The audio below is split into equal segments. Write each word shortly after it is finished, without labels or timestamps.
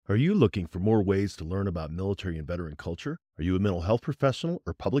Are you looking for more ways to learn about military and veteran culture? Are you a mental health professional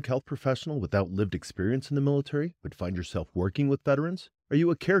or public health professional without lived experience in the military but find yourself working with veterans? Are you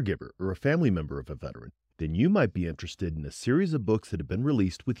a caregiver or a family member of a veteran? Then you might be interested in a series of books that have been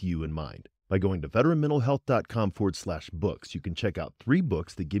released with you in mind. By going to veteranmentalhealth.com/books, you can check out 3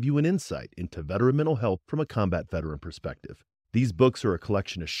 books that give you an insight into veteran mental health from a combat veteran perspective. These books are a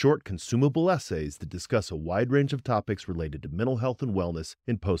collection of short, consumable essays that discuss a wide range of topics related to mental health and wellness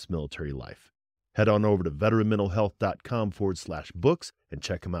in post-military life. Head on over to veteranmentalhealth.com/books and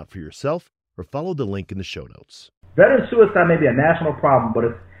check them out for yourself, or follow the link in the show notes. Veteran suicide may be a national problem, but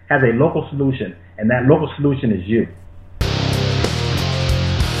it has a local solution, and that local solution is you.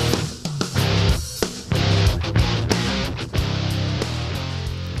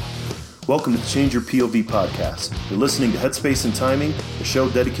 Welcome to the Change Your POV podcast. You're listening to Headspace and Timing, a show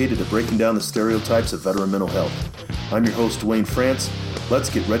dedicated to breaking down the stereotypes of veteran mental health. I'm your host, Dwayne France. Let's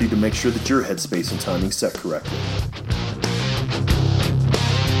get ready to make sure that your headspace and timing set correctly.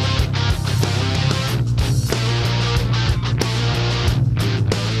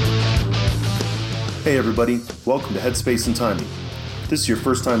 Hey everybody, welcome to Headspace and Timing. If this is your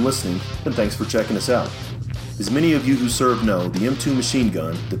first time listening, then thanks for checking us out. As many of you who serve know, the M2 machine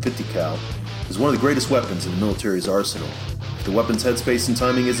gun, the 50 cal, is one of the greatest weapons in the military's arsenal. If the weapon's headspace and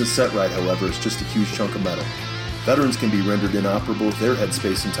timing isn't set right, however, it's just a huge chunk of metal. Veterans can be rendered inoperable if their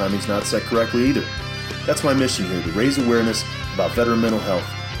headspace and timing's not set correctly either. That's my mission here, to raise awareness about veteran mental health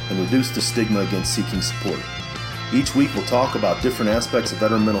and reduce the stigma against seeking support. Each week we'll talk about different aspects of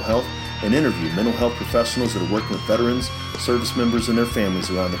veteran mental health and interview mental health professionals that are working with veterans, service members, and their families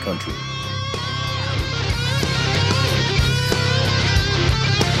around the country.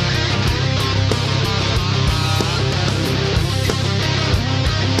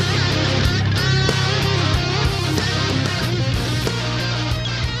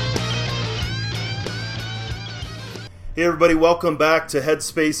 Hey everybody, welcome back to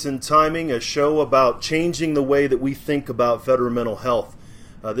Headspace and Timing, a show about changing the way that we think about veteran mental health.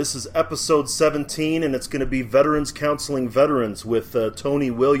 This is episode 17, and it's going to be Veterans Counseling Veterans with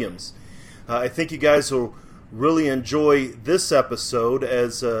Tony Williams. I think you guys will really enjoy this episode,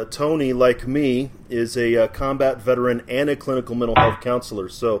 as Tony, like me, is a combat veteran and a clinical mental health counselor.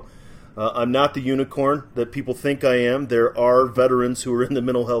 So I'm not the unicorn that people think I am. There are veterans who are in the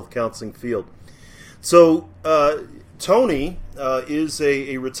mental health counseling field. So Tony is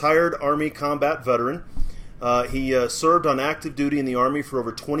a retired Army combat veteran. He served on active duty in the Army for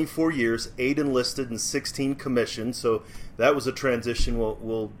over 24 years, 8 enlisted and 16 commissioned, so that was a transition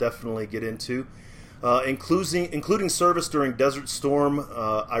we'll definitely get into, including service during Desert Storm,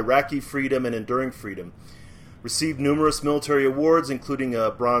 Iraqi Freedom, and Enduring Freedom. Received numerous military awards, including a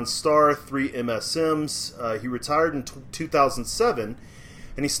Bronze Star, 3 MSMs. He retired in 2007,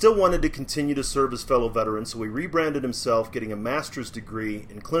 and he still wanted to continue to serve his fellow veterans, so he rebranded himself, getting a master's degree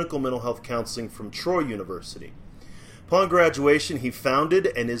in clinical mental health counseling from Troy University. Upon graduation, he founded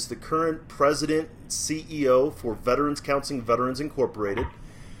and is the current president CEO for Veterans Counseling Veterans Incorporated.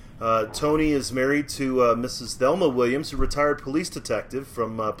 Tony is married to Mrs. Thelma Williams, a retired police detective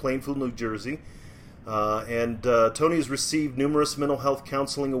from Plainfield, New Jersey. And Tony has received numerous mental health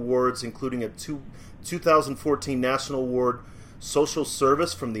counseling awards, including a 2014 National Award Social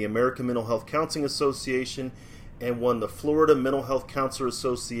Service from the American Mental Health Counseling Association, and won the Florida Mental Health Counselor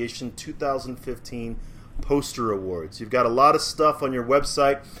Association 2015 Poster Awards. You've got a lot of stuff on your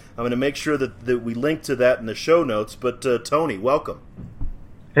website. I'm going to make sure that we link to that in the show notes. But Tony, welcome.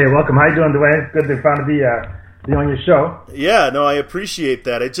 Hey, welcome. How you doing, Dwayne? Good to finally be on your show. Yeah, no, I appreciate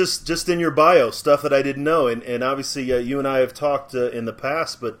that. It just in your bio, stuff that I didn't know, and obviously you and I have talked in the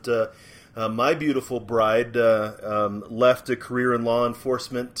past, but my beautiful bride left a career in law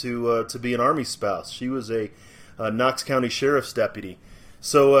enforcement to be an Army spouse. She was a Knox County Sheriff's deputy.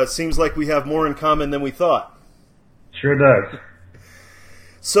 So it seems like we have more in common than we thought. Sure does.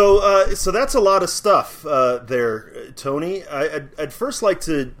 So that's a lot of stuff there, Tony. I'd first like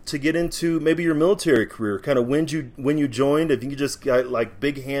to get into maybe your military career, kind of when you joined. If you could just got like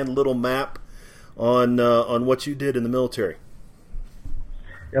big hand little map on what you did in the military.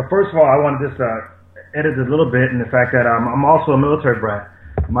 Yeah, first of all, I want to just edit a little bit in the fact that I'm also a military brat.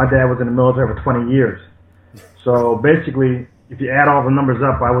 My dad was in the military for 20 years. So basically, if you add all the numbers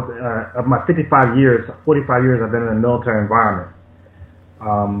up, I was of my 45 years, 45 years I've been in a military environment.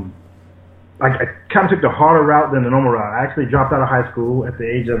 I kind of took the harder route than the normal route. I actually dropped out of high school at the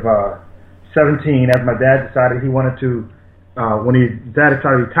age of 17 as my dad decided he wanted to, when his dad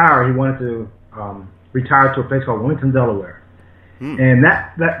decided to retire, he wanted to retire to a place called Wilmington, Delaware. And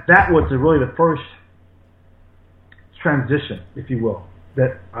that was really the first transition, if you will.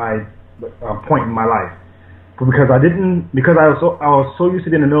 point in my life. But because I was so used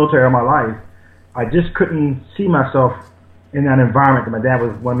to being in the military all my life, I just couldn't see myself in that environment that my dad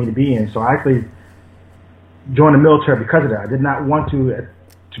was wanting me to be in. So I actually joined the military because of that. I did not want to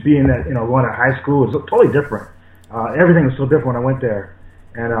be in that, going to high school. It was totally different. Everything was so different when I went there.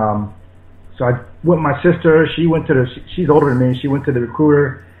 And so I went with my sister. She's older than me. She went to the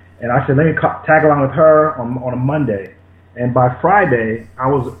recruiter. And I said, let me tag along with her on a Monday. And by Friday, I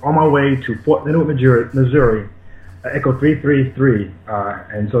was on my way to Fort Leonard, Missouri, Echo 333.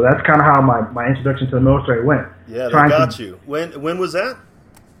 And so that's kind of how my introduction to the military went. Yeah, they got you. When was that?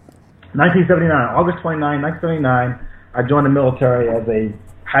 1979, August 29, 1979. I joined the military as a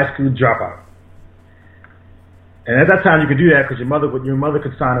high school dropout. And at that time, you could do that because your mother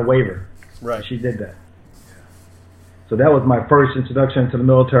could sign a waiver. Right. She did that. So that was my first introduction to the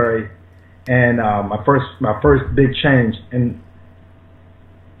military, and my first big change. And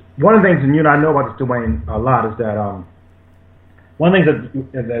one of the things, and you and I know about this, Dwayne, a lot, is that one of the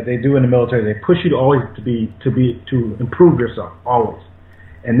things that they do in the military, they push you to always to improve yourself, always.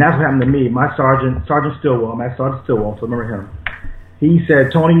 And that's what happened to me. My Sergeant Stillwell, so I remember him. He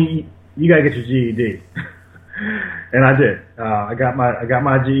said, "Tony, you gotta get your GED," and I did. I got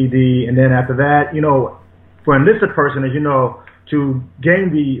my GED, and then after that, for an enlisted person, as you know, to gain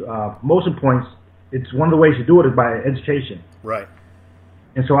the motion points, it's one of the ways you do it is by education. Right.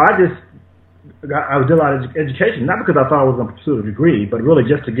 And so I did a lot of education, not because I thought I was going to pursue a degree, but really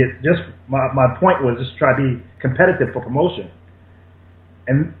just to my point was just try to be competitive for promotion.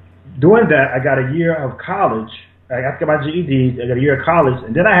 And doing that, I got a year of college. I got my GED, I got a year of college,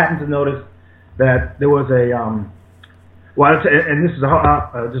 and then I happened to notice that there was and this is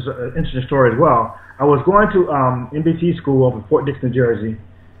just an interesting story as well. I was going to NBT school over in Fort Dix, New Jersey,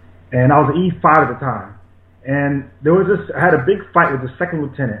 and I was an E5 at the time. And I had a big fight with the second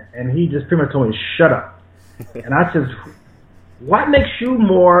lieutenant, and he just pretty much told me to shut up. And I says, what makes you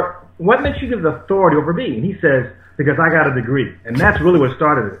give the authority over me? And he says, because I got a degree. And that's really what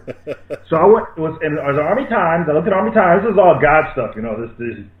started it. So I was Army Times. I looked at Army Times. This is all God stuff,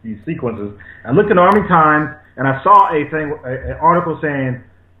 these sequences. I looked at Army Times, and I saw an article saying,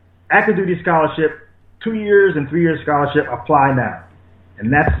 active duty scholarship, 2 years and 3 years scholarship, apply now.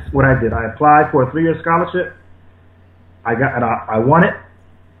 And that's what I did. I applied for a 3-year scholarship. I won it.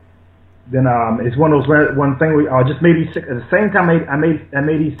 Then it's one of those one thing I just made E6 at the same time. I made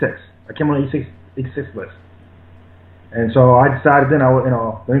E6. I came on the E6 list. And so I decided then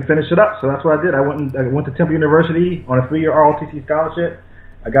let me finish it up. So that's what I did. I went to Temple University on a 3-year ROTC scholarship.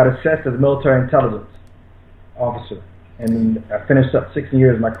 I got assessed as a military intelligence officer, and I finished up 16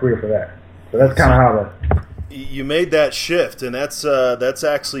 years of my career for that. So that's kind of how you made that shift, and that's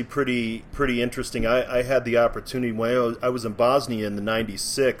actually pretty interesting. I had the opportunity when I was in Bosnia in the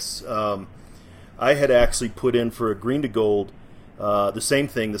 '96. I had actually put in for a Green to Gold, the same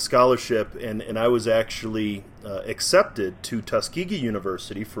thing, the scholarship, and I was actually accepted to Tuskegee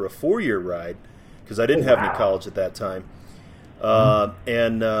University for a 4-year ride because I didn't have any college at that time,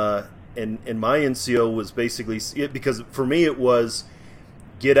 and my NCO was basically, because for me it was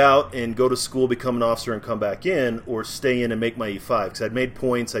get out and go to school, become an officer, and come back in, or stay in and make my E5 because I'd made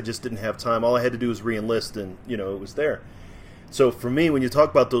points. I just didn't have time. All I had to do was re-enlist, and it was there. So for me, when you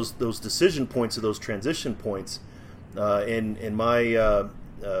talk about those decision points or those transition points, in my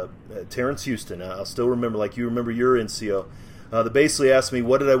Terrence Houston, I'll still remember, like you remember your NCO, they basically asked me,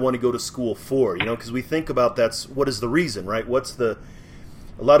 what did I want to go to school for? Because we think about what is the reason, right?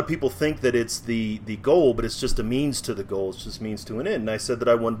 A lot of people think that it's the goal, but it's just a means to the goal. It's just means to an end. And I said that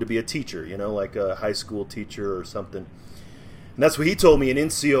I wanted to be a teacher, like a high school teacher or something. And that's what he told me an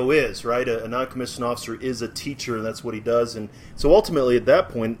NCO is, right? A non-commissioned officer is a teacher, and that's what he does. And so ultimately at that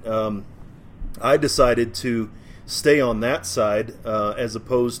point, I decided to stay on that side as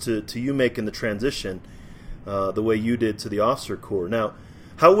opposed to you making the transition the way you did to the officer corps. Now,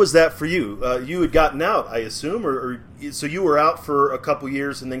 how was that for you? You had gotten out, I assume, or so you were out for a couple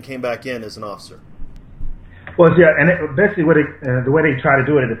years and then came back in as an officer. Well, yeah, and basically the way they try to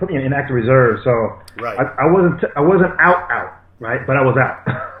do it is they put me in active reserve. So right. I wasn't out, right? But I was out,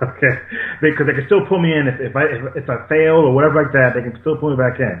 okay? Because they could still pull me in if I failed or whatever like that. They can still pull me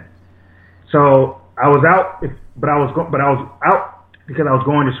back in. So I was out, but I was out because I was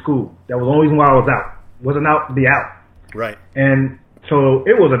going to school. That was the only reason why I was out. Wasn't out to be out. Right. And so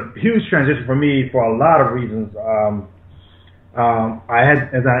it was a huge transition for me for a lot of reasons. I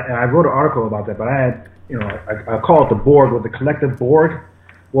wrote an article about that, but I had, I call it the board, or the collective board.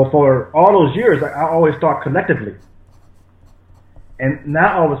 Well, for all those years, I always thought collectively. And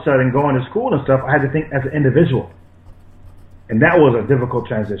now all of a sudden, going to school and stuff, I had to think as an individual. and that was a difficult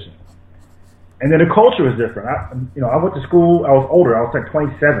transition. And then the culture was different. I went to school. I was older. I was like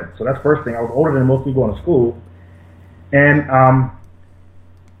 27, so that's the first thing. I was older than most people going to school, and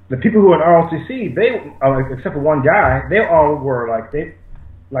the people who were in ROTC, they except for one guy, they all were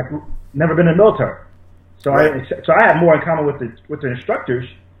never been in the military. So right. I had more in common with the instructors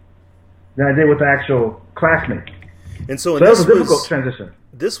than I did with the actual classmates. And so that was a difficult transition.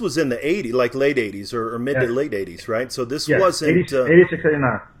 This was in the 80s, like late 80s or mid to late 80s, right? So this wasn't 86,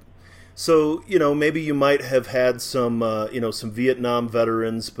 89. So, maybe you might have had some Vietnam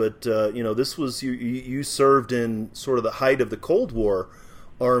veterans, but, this was, you served in sort of the height of the Cold War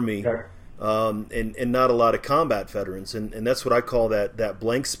Army, okay. and not a lot of combat veterans. And that's what I call that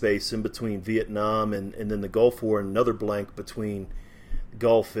blank space in between Vietnam and then the Gulf War, and another blank between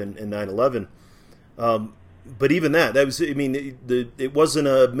Gulf and 9/11. But even that was, it wasn't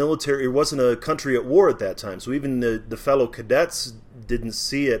a military, it wasn't a country at war at that time. So even the fellow cadets didn't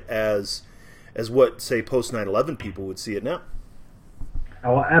see it as what, say, post 9/11 people would see it now.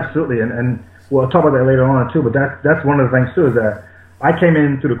 Oh, absolutely, and we'll talk about that later on too. But that's one of the things too, is that I came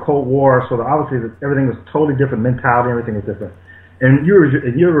in through the Cold War, so obviously everything was totally different. Mentality, everything was different. And you're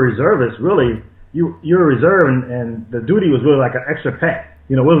a reservist, really. You're a reserve, and the duty was really like an extra pay.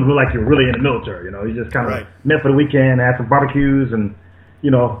 It wasn't really like you were really in the military. You just kind of met for the weekend, had some barbecues, and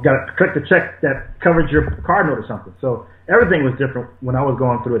got to collect the check that covered your car note or something. So everything was different when I was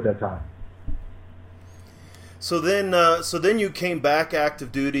going through at that time. So then you came back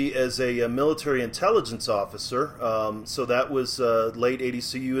active duty as a military intelligence officer. So that was late 80s.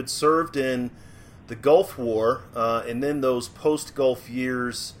 So you had served in the Gulf War, and then those post-Gulf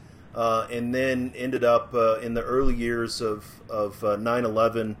years, and then ended up in the early years of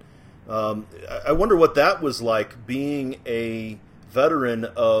 9/11. I wonder what that was like, being a veteran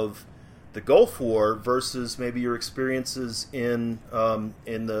of the Gulf War versus maybe your experiences in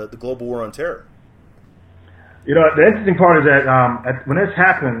the global war on terror. The interesting part is that when this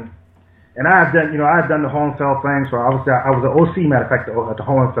happened, and I've done the Hohenfeld thing, so I was an OC, matter of fact, at the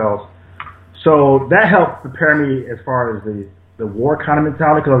Hohenfelds. So that helped prepare me as far as the war kind of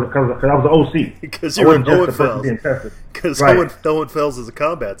mentality, because I was an OC. Because you were in Hohenfels. Because Hohenfels is a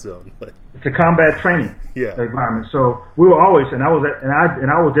combat zone. It's a combat training environment. So we were always, and I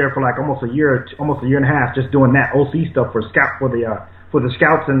was there for like almost a year and a half, just doing that OC stuff for the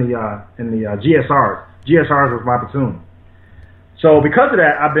scouts and the GSRs. GSRs was my platoon. So because of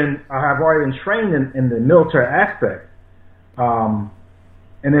that, I have already been trained in the military aspect, and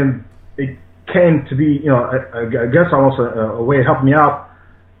then it came to be, I guess almost a way of helping me out,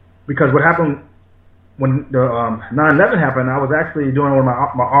 because what happened when the 9/11 happened, I was actually doing one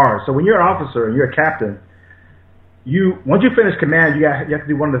of my R's. So when you're an officer and you're a captain, once you finish command, you have to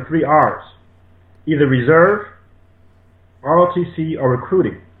do one of the 3 R's, either reserve, ROTC, or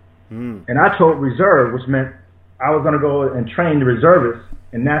recruiting. And I chose reserve, which meant I was going to go and train the reservists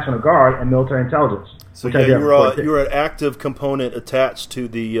in National Guard and military intelligence. So you were an active component attached to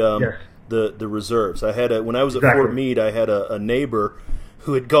the reserves. I had when I was at Fort Meade, I had a neighbor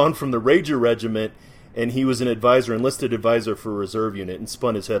who had gone from the Ranger Regiment, and he was an enlisted advisor for a reserve unit, and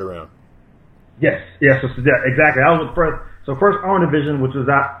spun his head around. Yes, exactly. I was the first Army Division, which was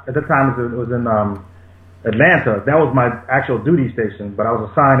at the time it was in Atlanta. That was my actual duty station, but I was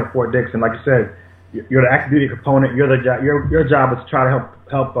assigned at Fort Dix. And like you said, you're the active duty component. Your job is to try to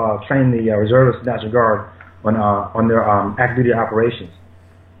help train the reservists, National Guard on their active duty operations.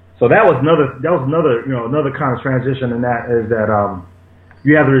 So that was another kind of transition. In that is that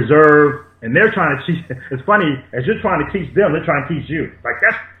you have the reserve, and they're trying to teach. It's funny, as you're trying to teach them, they're trying to teach you. Like,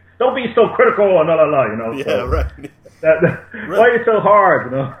 don't be so critical and Yeah, so, right. Why are you so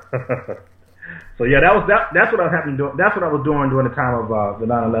hard? So yeah, that's what I was doing. That's what I was doing during the time of the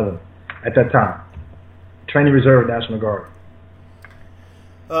 9/11. At that time, training reserve National Guard.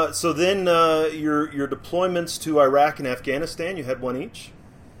 So then your deployments to Iraq and Afghanistan, you had one each?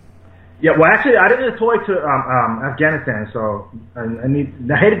 Yeah, well, actually, I didn't deploy to Afghanistan, so I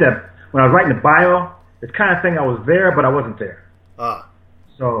hated that. When I was writing the bio, it's kind of thing I was there, but I wasn't there.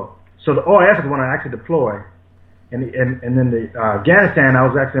 So the OIS is when I actually deployed, and then the Afghanistan, I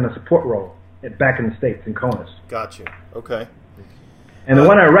was actually in a support role back in the States, in CONUS. Gotcha. Okay. And the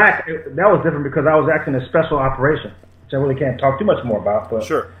one in Iraq, that was different because I was actually in a special operation, which I really can't talk too much more about. But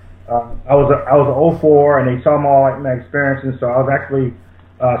sure. I was an 04, and they saw all my experiences, so I was actually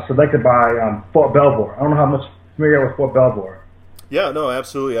selected by Fort Belvoir. I don't know how much familiar with Fort Belvoir. Yeah, no,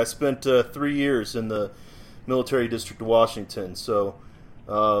 absolutely. I spent 3 years in the military district of Washington, so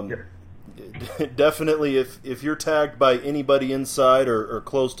definitely if you're tagged by anybody inside or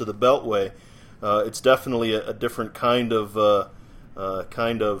close to the Beltway, It's definitely a different kind of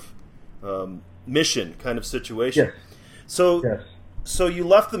mission, kind of situation. Yes. So, Yes. so you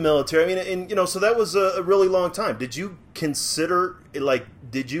left the military. I mean, and so that was a really long time. Did you consider, like,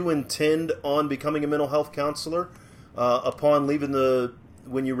 did you intend on becoming a mental health counselor upon leaving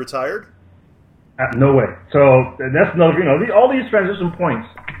when you retired? No way. So that's another, all these transition points.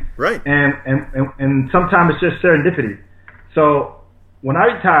 Right. And sometimes it's just serendipity. So when I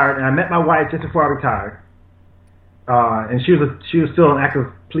retired, and I met my wife just before I retired, and she was still an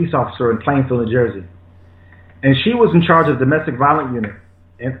active police officer in Plainfield, New Jersey, and she was in charge of the domestic violence unit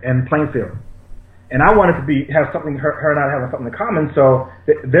in Plainfield. And I wanted to have something, her and I having something in common. So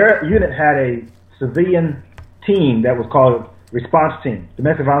their unit had a civilian team that was called response team,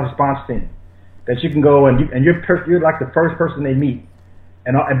 domestic violence response team, that you can go and you're like the first person they meet,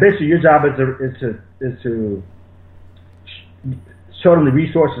 and basically your job is to show them the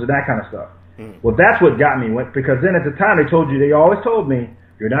resources and that kind of stuff. Well, that's what got me, because then at the time they always told me,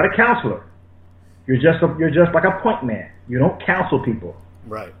 you're not a counselor, you're just like a point man. You don't counsel people.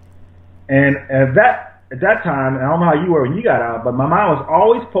 Right. And at that time, I don't know how you were when you got out, but my mind was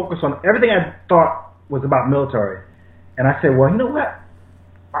always focused on everything I thought was about military. And I said, well, you know what?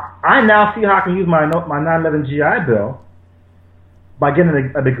 I now see how I can use my 9/11 GI Bill by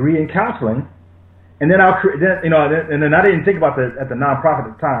getting a degree in counseling, and then and then I didn't think about at the nonprofit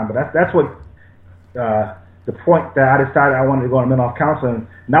at the time, but that's what the point that I decided I wanted to go into mental health counseling,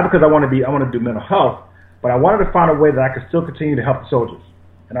 not because I want to do mental health, but I wanted to find a way that I could still continue to help the soldiers,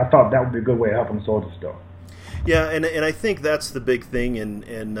 and I thought that would be a good way of helping the soldiers still. Yeah, and I think that's the big thing,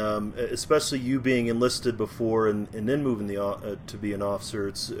 and especially you being enlisted before and then moving to be an officer.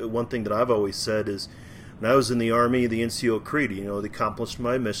 It's one thing that I've always said is, when I was in the Army, the NCO creed, they accomplished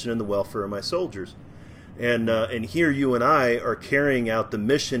my mission and the welfare of my soldiers. And here you and I are carrying out the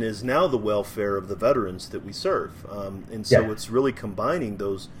mission is now the welfare of the veterans that we serve. And so It's really combining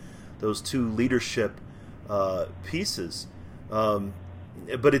those two leadership pieces.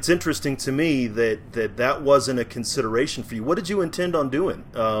 But it's interesting to me that wasn't a consideration for you. What did you intend on doing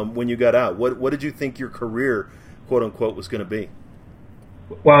when you got out? What did you think your career, quote unquote, was going to be?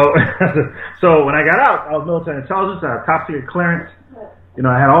 Well, so when I got out, I was military intelligence. I had top secret clearance.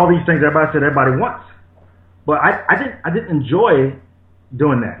 I had all these things everybody said everybody wants, but I didn't enjoy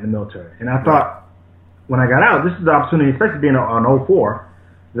doing that in the military. And I thought, when I got out, this is the opportunity, especially being on 04,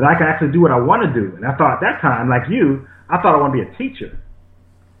 that I can actually do what I want to do. And I thought at that time, like you, I thought I want to be a teacher.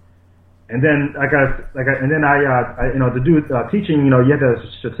 And then to do teaching, you had a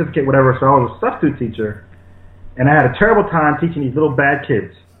certificate, whatever. So I was a substitute teacher, and I had a terrible time teaching these little bad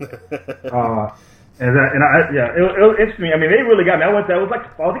kids. It was interesting. I mean, they really got me. I was like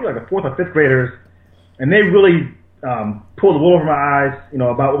the fourth or fifth graders, and they really pulled the wool over my eyes,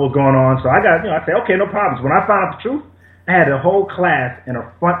 about what was going on. So I got, I said, okay, no problems. When I found out the truth, I had the whole class in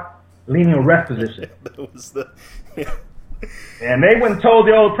a front leaning arrest position. That was the. And they went and told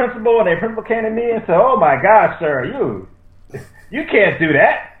the old principal, and the principal came to me and said, "Oh my gosh, sir, you can't do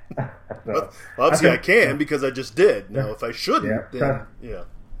that." Well, obviously I can, because I just did. Now, if I shouldn't,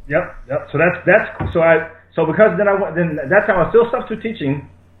 Yep. So so because then that's how I was still substitute teaching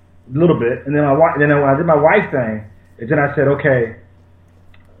a little bit, and then when I did my wife thing, then I said, okay,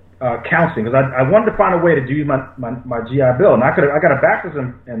 counseling, because I wanted to find a way to use my GI Bill, and I got a bachelor's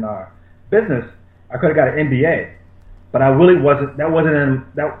in business. I could have got an MBA. But I really wasn't. That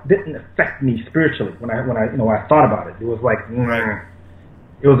didn't affect me spiritually when I thought about it. It was like, it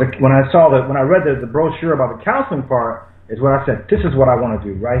was like when I read the brochure about the counseling part, is what I said. This is what I want to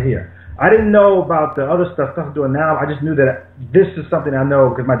do right here. I didn't know about the other stuff I'm doing now. I just knew that this is something I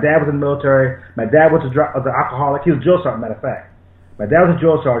know because my dad was in the military. My dad was an alcoholic. He was a drill sergeant, matter of fact. My dad was a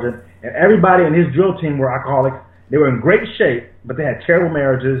drill sergeant, and everybody in his drill team were alcoholics. They were in great shape, but they had terrible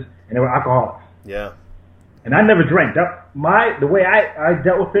marriages, and they were alcoholics. Yeah. And I never drank. The way I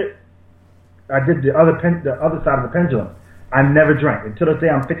dealt with it, I did the other side of the pendulum. I never drank. Until this day,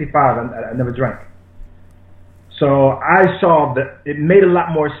 I'm 55, I never drank. So I saw that it made a lot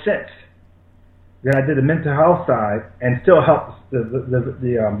more sense that I did the mental health side and still help the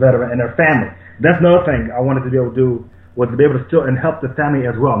veteran and their family. That's another thing I wanted to be able to do, was to be able to still and help the family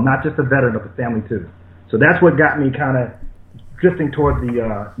as well, not just the veteran, but the family too. So that's what got me kind of drifting toward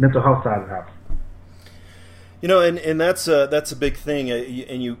the mental health side of the house. And that's a big thing.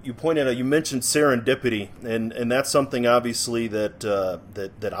 And you pointed out, you mentioned serendipity, and that's something obviously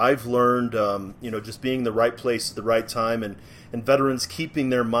that I've learned. Just being in the right place at the right time, and veterans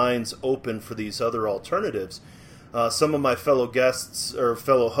keeping their minds open for these other alternatives. Some of my fellow guests or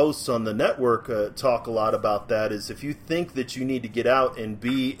fellow hosts on the network talk a lot about that. Is if you think that you need to get out and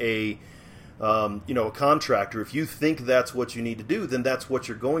be a contractor. If you think that's what you need to do, then that's what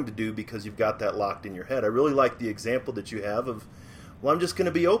you're going to do because you've got that locked in your head. I really like the example that you have of, well, I'm just going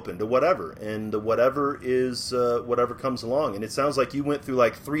to be open to whatever, and the whatever is whatever comes along. And it sounds like you went through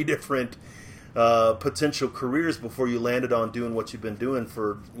like 3 different potential careers before you landed on doing what you've been doing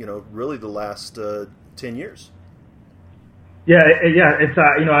for, really the last 10 years. Yeah.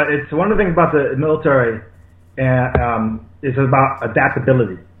 It's one of the things about the military, is about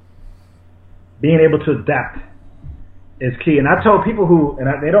adaptability. Being able to adapt is key. And I tell people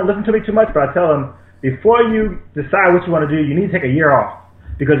they don't listen to me too much, but I tell them, before you decide what you want to do, you need to take a year off,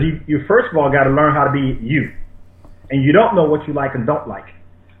 because you first of all got to learn how to be you, and you don't know what you like and don't like.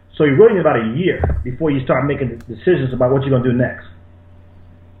 So you really need about a year before you start making decisions about what you're going to do next.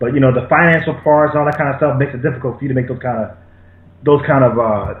 But the financial parts, all that kind of stuff makes it difficult for you to make those kind of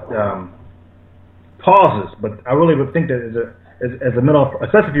pauses. But I really would think that as a middle,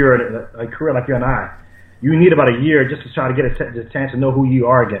 especially if you're in a career like you and I, you need about a year just to try to get a chance to know who you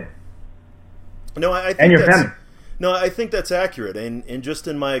are again. No, I think and your family. No, I think that's accurate. And just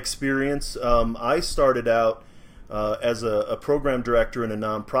in my experience, I started out as a program director in a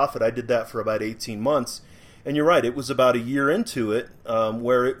nonprofit. I did that for about 18 months. And you're right, it was about a year into it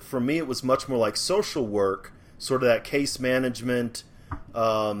where for me it was much more like social work, sort of that case management.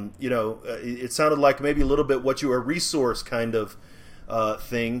 It sounded like maybe a little bit what you a resource kind of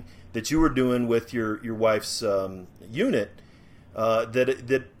thing that you were doing with your wife's unit.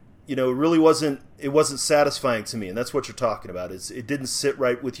 That really wasn't satisfying to me, and that's what you're talking about. It didn't sit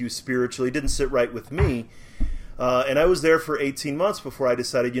right with you spiritually. It didn't sit right with me. And I was there for 18 months before I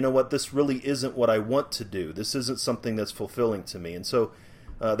decided, this really isn't what I want to do. This isn't something that's fulfilling to me. And so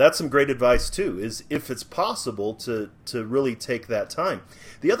that's some great advice, too, is if it's possible to really take that time.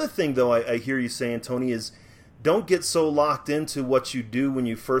 The other thing, though, I hear you saying, Tony, is don't get so locked into what you do when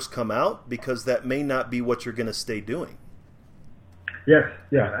you first come out, because that may not be what you're going to stay doing. Yes,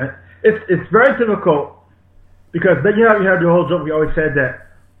 yeah. It's very difficult, because then you have the whole joke. We always said that,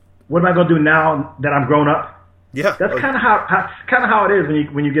 what am I going to do now that I'm grown up? Yeah, that's kind of how it is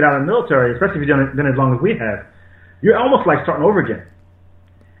when you get out of the military, especially if you've done it as long as we have. You're almost like starting over again.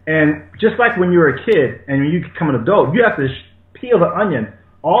 And just like when you were a kid and when you become an adult, you have to peel the onion.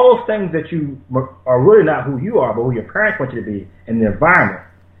 All those things that you are really not who you are, but who your parents want you to be in the environment.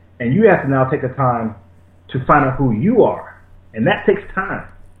 And you have to now take the time to find out who you are. And that takes time.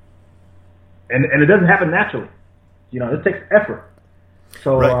 And it doesn't happen naturally. It takes effort.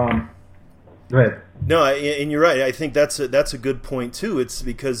 So, right. Go ahead. No, and you're right. I think that's a good point too. It's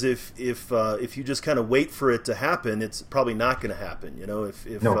because if you just kind of wait for it to happen, it's probably not going to happen.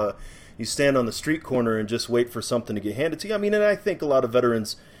 If No. You stand on the street corner and just wait for something to get handed to you. I mean, and I think a lot of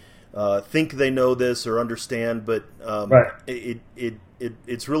veterans think they know this or understand, but right.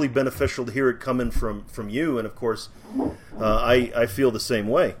 It's really beneficial to hear it coming from you. And of course, I feel the same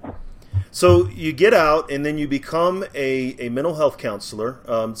way. So you get out, and then you become a mental health counselor.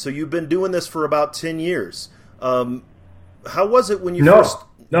 So you've been doing this for about 10 years. How was it when you first...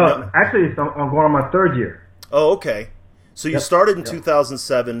 No, actually, I'm going on my 3rd year. Oh, okay. So you started in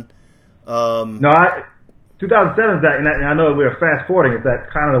 2007. 2007 is that, and I know we're fast forwarding. It's that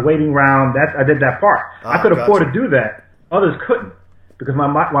kind of the waiting round. I did that part. I could afford to do that. Others couldn't, because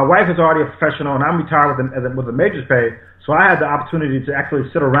my wife is already a professional, and I'm retired with a major's pay. So I had the opportunity to actually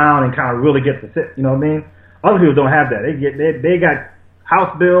sit around and kind of really get to sit. You know what I mean? Other people don't have that. They got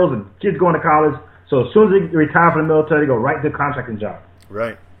house bills and kids going to college. So as soon as they retire from the military, they go right to a contracting job.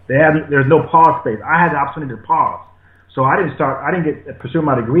 Right. There's no pause space. I had the opportunity to pause. So I didn't pursue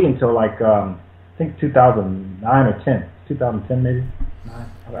my degree until I think 2009 or 10. 2010 maybe.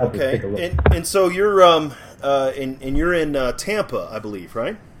 Okay. And so you're you're in Tampa, I believe,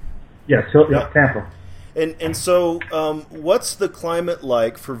 right? Yes, Tampa. And so what's the climate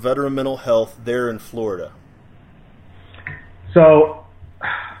like for veteran mental health there in Florida? So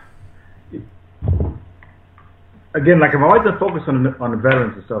again, like I've always been focused on the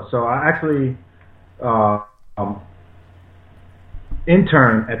veterans and stuff. So I actually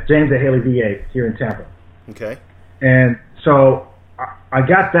interned at James A. Haley VA here in Tampa. Okay. And so I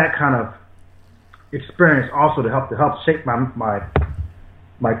got that kind of experience also to help shape my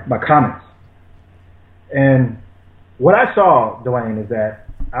comments. And what I saw, Dwayne, is that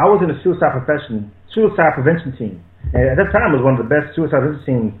I was in a suicide prevention team, and at that time it was one of the best suicide prevention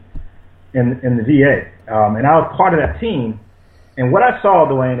teams in the VA. And I was part of that team. And what I saw,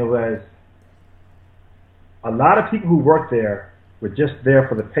 Dwayne, was a lot of people who worked there were just there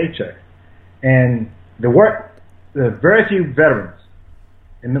for the paycheck, and there were very few veterans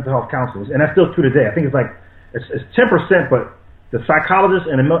in mental health counselors, and that's still true today. I think it's 10%, but the psychologists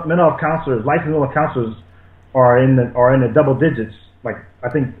and the mental health counselors, licensed mental health counselors, are in the double digits. Like I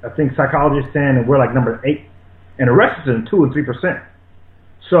think psychologists saying that we're like number 8, and the rest is in 2 or 3%.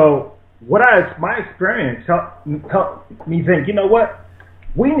 So my experience helped me think, you know what,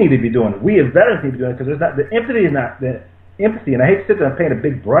 we need to be doing it. We as veterans need to be doing it, because the empathy is not the empathy. And I hate to sit there and paint a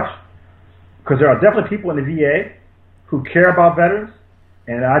big brush, because there are definitely people in the VA who care about veterans,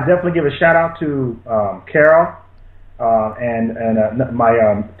 and I definitely give a shout out to Carol and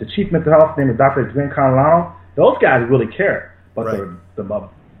the chief mental health name is Dr. Gwen Conlano. Those guys really care, but right.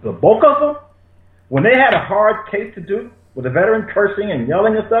 the bulk of them, when they had a hard case to do with a veteran cursing and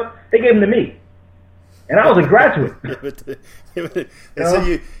yelling and stuff, they gave them to me, and I was a graduate. They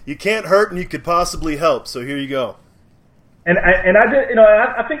said you can't hurt and you could possibly help, so here you go. And I did,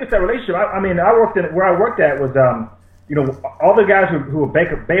 I think it's that relationship. I mean, where I worked at was, all the guys who were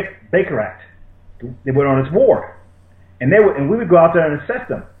Baker Act, they were on this ward, and we would go out there and assess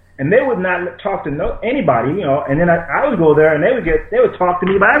them, and they would not talk to anybody, and then I would go there and they would talk to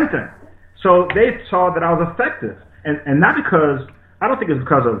me about everything. So they saw that I was effective, and not because, I don't think it's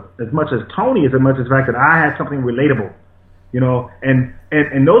because of as much as Tony, as much as the fact that I had something relatable.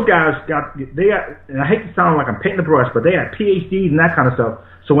 And those guys and I hate to sound like I'm painting the brush, but they had PhDs and that kind of stuff.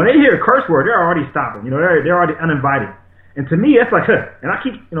 So when they hear a curse word, they're already stopping. They're already uninvited. And to me, it's like, and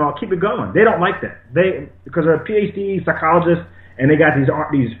I'll keep it going. They don't like that. Because they're PhD psychologists, and they got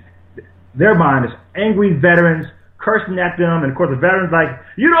their mind is angry veterans cursing at them, and of course the veterans like,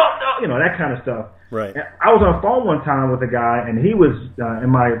 you don't know, that kind of stuff. Right. And I was on the phone one time with a guy, and he was,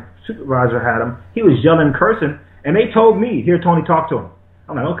 and my supervisor had him. He was yelling, cursing. And they told me, here, Tony, talk to him.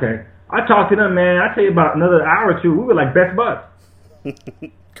 I'm like, okay. I talked to them, man. I tell you, about another hour or two, we were like best buds.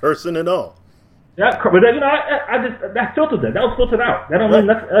 Cursing and all. Yeah, but I filtered that. That was filtered out. That doesn't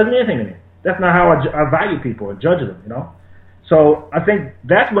mean anything to me. That's not how I value people or judge them, So I think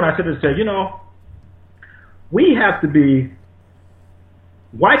that's when I sit there and say, we have to be,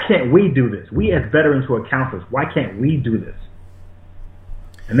 why can't we do this? We as veterans who are counselors, why can't we do this?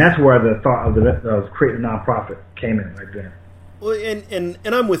 And that's where the thought of creating a nonprofit came in right there. Well, and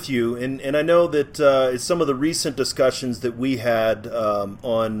I'm with you, and I know that some of the recent discussions that we had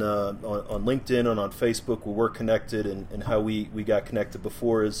on LinkedIn and on Facebook, where we're connected, and how we got connected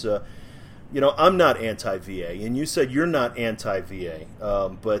before is, I'm not anti-VA, and you said you're not anti-VA,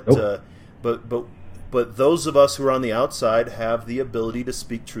 Nope. But those of us who are on the outside have the ability to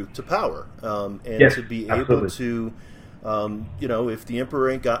speak truth to power, and yes, to be absolutely. able to. If the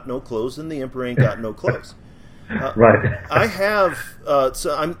emperor ain't got no clothes, then the emperor ain't got no clothes. Right. I have.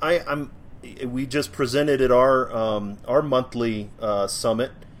 We just presented at our monthly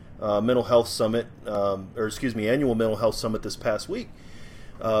summit, mental health summit, annual mental health summit this past week.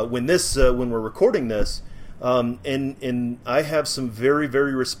 When we're recording this, and I have some very,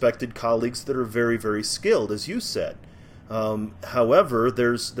 very respected colleagues that are very, very skilled, as you said. However,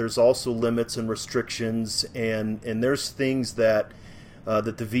 there's also limits and restrictions, and there's things that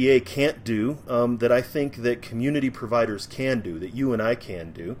the VA can't do that I think that community providers can do, that you and I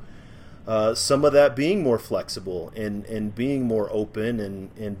can do. Some of that being more flexible and being more open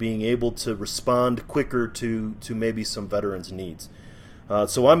and being able to respond quicker to maybe some veterans' needs.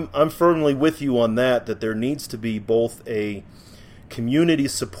 So I'm firmly with you on that there needs to be both a community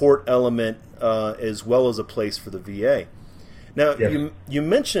support element as well as a place for the VA. Now, yes. you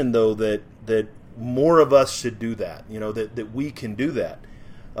mentioned, though, that more of us should do that, that we can do that.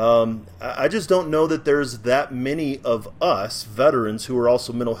 I just don't know that there's that many of us veterans who are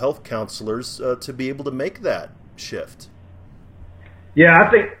also mental health counselors to be able to make that shift. Yeah,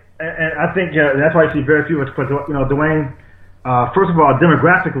 I think that's why I see very few. Dwayne, first of all,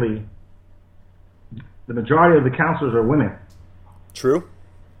 demographically, the majority of the counselors are women. True.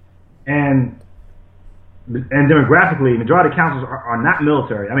 And demographically, majority of counselors are not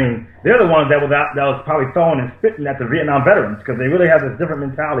military. I mean, they're the ones that was probably throwing and spitting at the Vietnam veterans, because they really have this different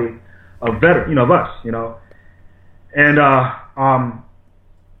mentality of of us, And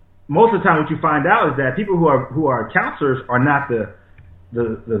most of the time, what you find out is that people who are counselors are not the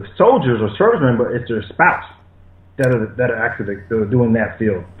soldiers or servicemen, but it's their spouse that are actually doing that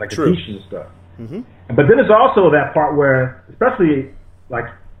field, like True. the teachers and stuff. Mm-hmm. But then there's also that part where, especially like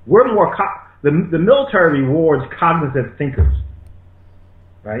we're more. The military rewards cognitive thinkers,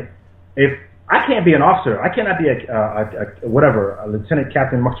 right? If I can't be an officer, I cannot be a lieutenant,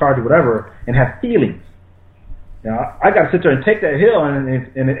 captain, sergeant, whatever, and have feelings. I got to sit there and take that hill, and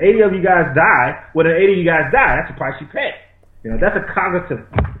if 80 of you guys die, well, then 80 of you guys die. That's the price you pay. That's a cognitive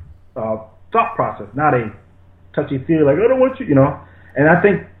thought process, not a touchy-feely like, I don't want you, And I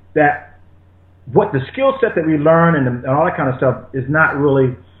think that what the skill set that we learn and all that kind of stuff does not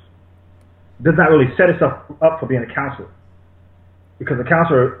really set us up for being a counselor, because a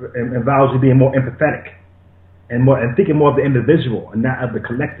counselor involves you being more empathetic and thinking more of the individual and not of the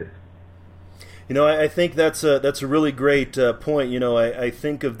collective. I think that's a really great point. I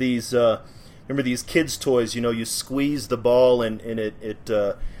think of these. Remember these kids' toys? You squeeze the ball and it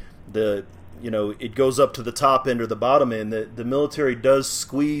goes up to the top end or the bottom end. The military does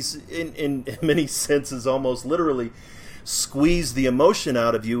squeeze in many senses, almost literally squeeze the emotion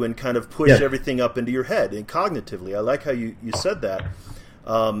out of you and kind of push everything up into your head and cognitively. I like how you said that.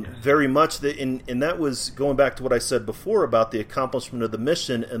 Very much, and that was going back to what I said before about the accomplishment of the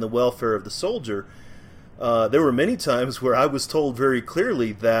mission and the welfare of the soldier. There were many times where I was told very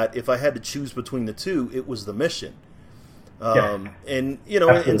clearly that if I had to choose between the two, it was the mission. And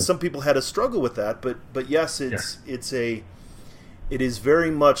and some people had a struggle with that, but yes, it is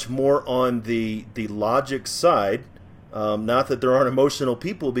very much more on the logic side. Not that there aren't emotional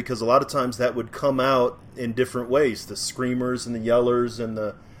people, because a lot of times that would come out in different ways. The screamers and the yellers and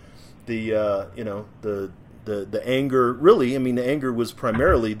the anger. Really, the anger was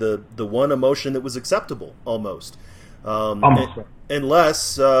primarily the one emotion that was acceptable, almost.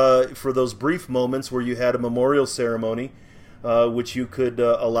 Unless for those brief moments where you had a memorial ceremony, which you could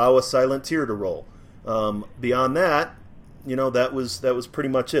allow a silent tear to roll. Beyond that, that was pretty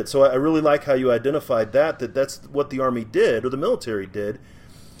much it. So I really like how you identified that's what the Army did, or the military did,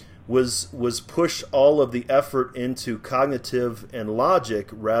 was push all of the effort into cognitive and logic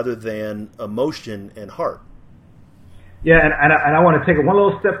rather than emotion and heart. Yeah, and I want to take it one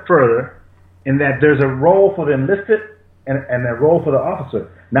little step further, in that there's a role for the enlisted and a role for the officer.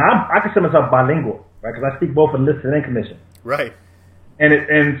 Now, I consider myself bilingual, right? Because I speak both enlisted and commissioned. Right.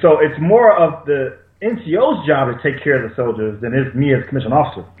 And so it's more of the NCO's job to take care of the soldiers than it's me as commissioned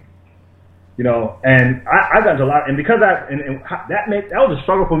officer. And I got into a lot, and because that was a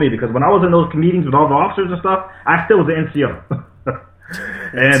struggle for me, because when I was in those meetings with all the officers and stuff, I still was an NCO.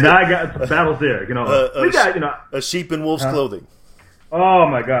 And I got some battles there, a sheep in wolf's clothing. Oh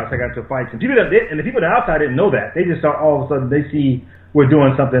my gosh, I got into fights, and the people outside didn't know that. They just thought all of a sudden they see we're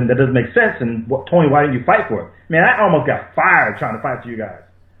doing something that doesn't make sense, and Tony, why didn't you fight for it? Man, I almost got fired trying to fight for you guys,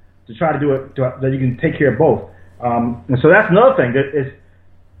 to try to do it that you can take care of both. And so that's another thing.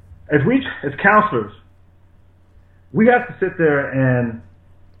 As counselors, we have to sit there and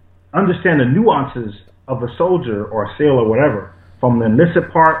understand the nuances of a soldier or a sailor or whatever, from the enlisted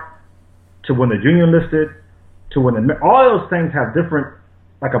part to when they're junior enlisted to when all those things have different,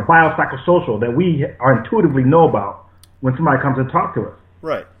 like a biopsychosocial that we intuitively know about when somebody comes and talk to us.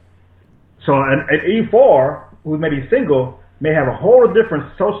 Right. So an E4 who may be single may have a whole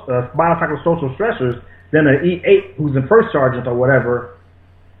different biopsychosocial stressors than an E8 who's in first sergeant or whatever.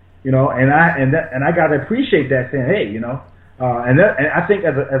 And I got to appreciate that, saying, hey, and I think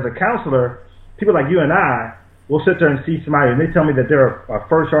as a counselor, people like you and I will sit there and see somebody and they tell me that they're a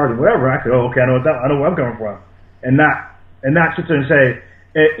first sergeant, whatever. I say, oh, okay, I know where I'm coming from, and not sit there and say,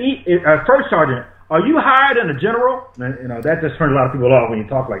 first sergeant, are you higher than a general? And, that just turns a lot of people off when you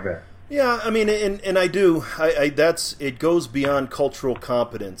talk like that. Yeah, and I do. It goes beyond cultural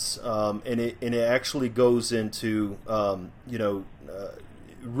competence, and it actually goes into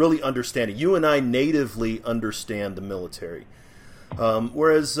really understanding. You and I natively understand the military,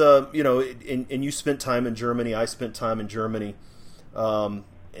 whereas and you spent time in Germany. I spent time in Germany, and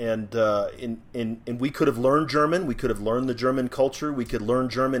we could have learned German. We could have learned the German culture. We could learn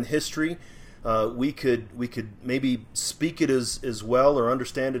German history. We could maybe speak it as well or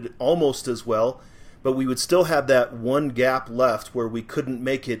understand it almost as well, but we would still have that one gap left where we couldn't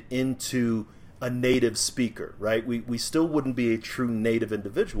make it into a native speaker, right? We still wouldn't be a true native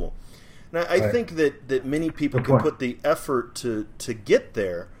individual. And I think that many people can put the effort to get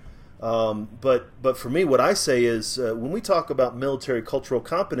there, but for me, what I say is when we talk about military cultural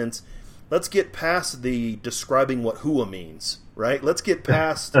competence, let's get past the describing what HUA means, right? Let's get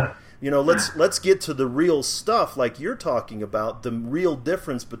past... let's get to the real stuff, like you're talking about, the real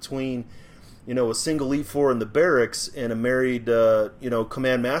difference between, a single E4 in the barracks and a married,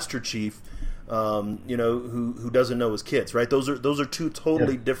 command master chief, who doesn't know his kids, right? Those are two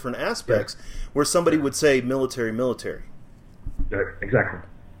totally different aspects where somebody would say military. Exactly.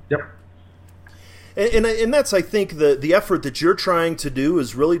 Yep. And that's, I think, the effort that you're trying to do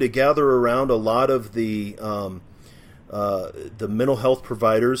is really to gather around a lot of the mental health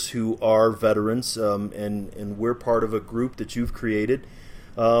providers who are veterans, and we're part of a group that you've created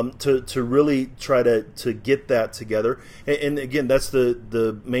to really try to get that together. And again, that's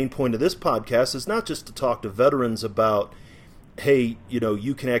the main point of this podcast, is not just to talk to veterans about hey,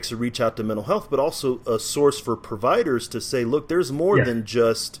 you can actually reach out to mental health, but also a source for providers to say, look, there's more than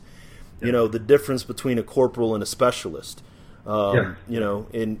just, the difference between a corporal and a specialist. There's,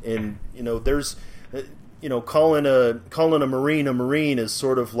 calling a Marine is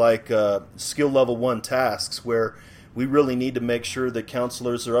sort of like skill level 1 tasks, where we really need to make sure that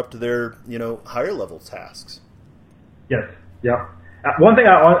counselors are up to their, higher level tasks. Yes. Yeah. One thing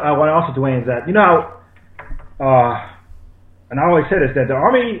I want to also, Dwayne, is that, and I always say this, that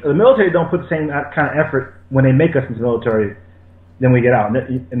the military don't put the same kind of effort when they make us into the military than we get out.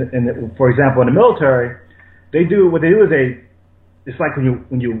 And for example, in the military, what they do is it's like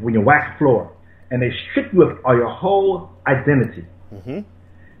when you wax floor, and they strip you of your whole identity,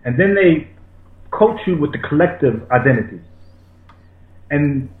 and then they coach you with the collective identity,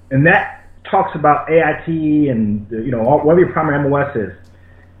 and that talks about AIT and whatever your primary MOS is.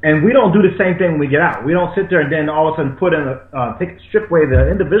 And we don't do the same thing when we get out. We don't sit there and then all of a sudden put in strip away the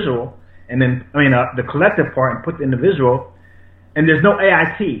individual, and then the collective part, and put the individual, and there's no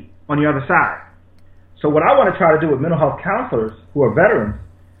AIT on the other side. So what I want to try to do with mental health counselors who are veterans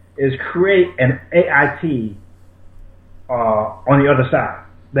is create an AIT on the other side.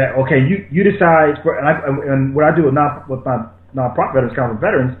 That you decide, and what I do with my nonprofit veterans council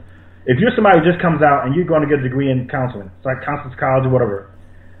veterans, if you're somebody who just comes out and you're going to get a degree in counseling, it's like counselor's college or whatever,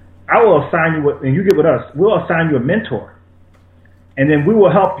 I will assign you, and you get with us, we'll assign you a mentor, and then we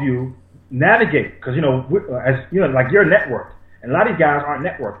will help you navigate, because like you're a network, and a lot of these guys aren't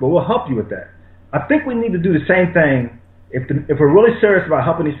networked, but we'll help you with that. I think we need to do the same thing if we're really serious about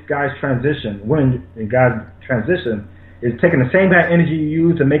helping these guys transition, women and guys transition, is taking the same kind of energy you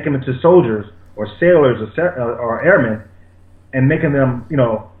use to make them into soldiers or sailors or airmen, and making them,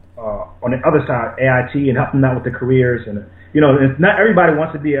 on the other side, AIT, and helping them out with their careers. And it's not everybody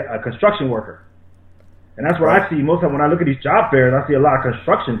wants to be a construction worker, and that's what I see most of when I look at these job fairs. I see a lot of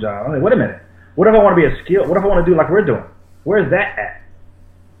construction jobs. I'm like, wait a minute, what if I want to be a skill? What if I want to do like we're doing? Where's that at?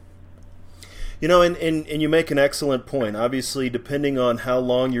 And you make an excellent point. Obviously, depending on how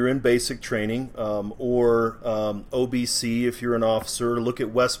long you're in basic training, or OBC if you're an officer, look at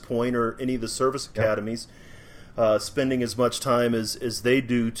West Point or any of the service academies, spending as much time as they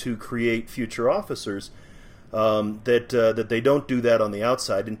do to create future officers, that they don't do that on the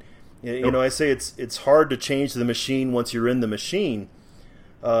outside. And I say it's hard to change the machine once you're in the machine,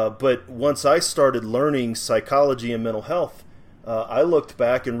 but once I started learning psychology and mental health, I looked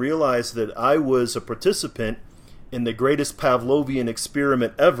back and realized that I was a participant in the greatest Pavlovian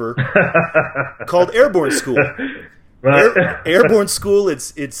experiment ever, called airborne school. Right. Airborne school.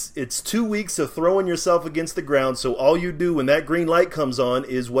 It's 2 weeks of throwing yourself against the ground. So all you do when that green light comes on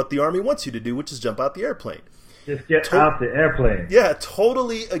is what the Army wants you to do, which is jump out the airplane. Just get out the airplane. Yeah,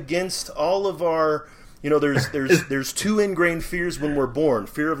 totally against all of our. There's two ingrained fears when we're born: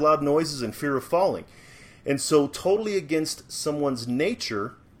 fear of loud noises and fear of falling. And so totally against someone's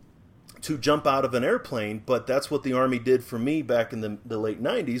nature to jump out of an airplane, but that's what the Army did for me back in the late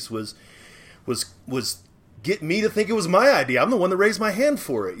 90s was get me to think it was my idea. I'm the one that raised my hand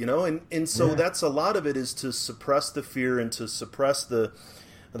for it, and so that's a lot of it, is to suppress the fear and to suppress the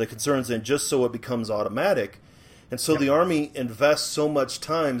concerns, and just so it becomes automatic. And so the Army invests so much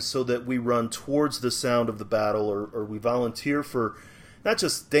time so that we run towards the sound of the battle, or we volunteer for not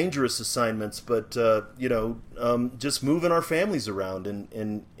just dangerous assignments, but just moving our families around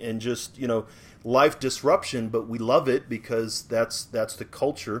and just life disruption. But we love it because that's the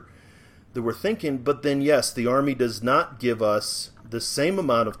culture that we're thinking. But then yes, the Army does not give us the same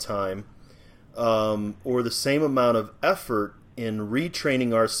amount of time or the same amount of effort in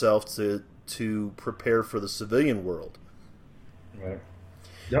retraining ourselves to prepare for the civilian world. Right.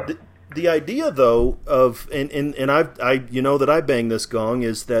 Yep. The idea, though, of and I that I bang this gong,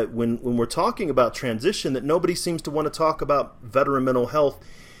 is that when we're talking about transition, that nobody seems to want to talk about veteran mental health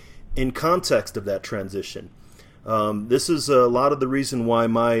in context of that transition. This is a lot of the reason why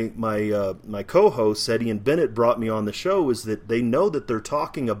my co-host Eddie and Bennett brought me on the show, is that they know that they're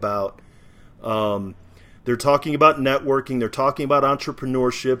talking about networking, they're talking about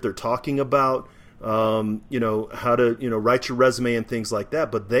entrepreneurship, they're talking about how to, write your resume and things like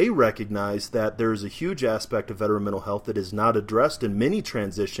that. But they recognize that there's a huge aspect of veteran mental health that is not addressed in many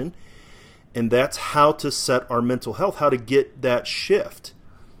transition, and that's how to set our mental health, how to get that shift.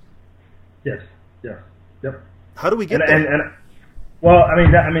 Yes. Yeah. Yep. How do we get there? Well, I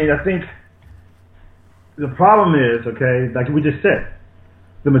think the problem is, like we just said,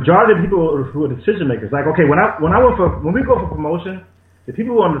 the majority of people who are decision makers, like, okay, when we go for promotion, the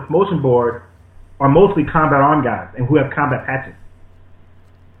people who are on the promotion board are mostly combat armed guys and who have combat patches.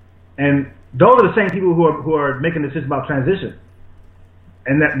 And those are the same people who are making decisions about transition.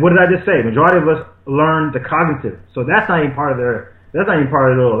 And that, what did I just say? Majority of us learn the cognitive, so that's not even part of their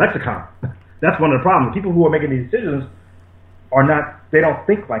lexicon. That's one of the problems. The people who are making these decisions they don't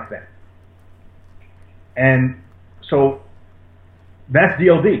think like that. And so that's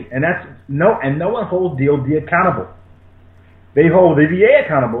DOD, and no one holds DOD accountable. They hold the VA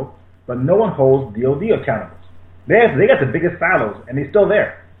accountable, but no one holds DOD accountable. They got the biggest silos, and they're still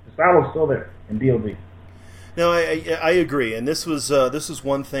there. The silo's still there in DOD. No, I agree, and this is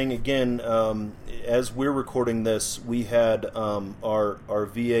one thing. Again, as we're recording this, we had our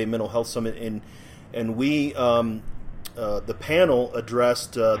VA Mental Health Summit, and we the panel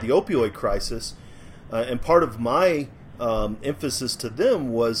addressed the opioid crisis, and part of my emphasis to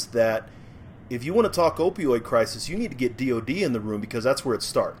them was that if you want to talk opioid crisis, you need to get DOD in the room because that's where it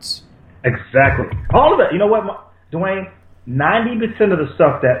starts. Exactly, all of it. You know what, Dwayne? 90% of the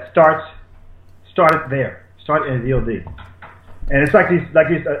stuff that started there. Started in the DOD, and it's like the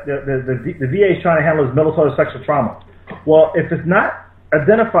VA is trying to handle this military sexual trauma. Well, if it's not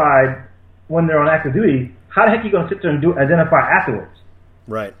identified when they're on active duty, how the heck are you going to sit there and identify afterwards?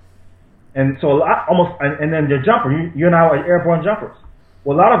 Right. And so and then the jumper, you and I are airborne jumpers.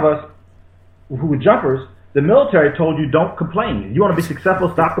 Well, a lot of us who were jumpers, the military told you don't complain. You want to be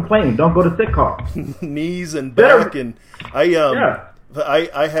successful, stop complaining. Don't go to sick call. Knees and back, and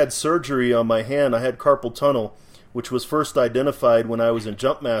I had surgery on my hand. I had carpal tunnel, which was first identified when I was in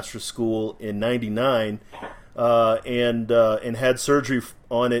Jumpmaster School in '99, and had surgery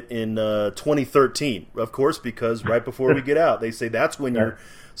on it in 2013. Of course, because right before we get out, they say that's when you're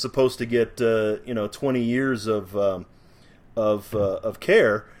supposed to get 20 years of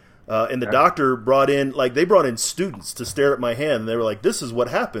care. And the doctor brought in students to stare at my hand. And they were like, "This is what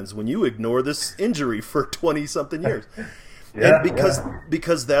happens when you ignore this injury for 20-something years." And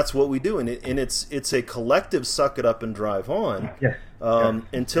because that's what we do, and it's a collective suck it up and drive on,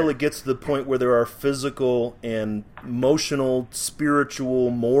 until it gets to the point where there are physical and emotional, spiritual,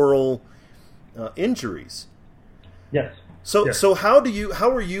 moral injuries. Yes. So how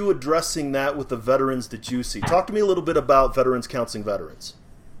are you addressing that with the veterans that you see? Talk to me a little bit about Veterans Counseling Veterans.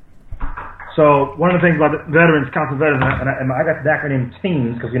 So one of the things about the Veterans Counseling Veterans, and I got the acronym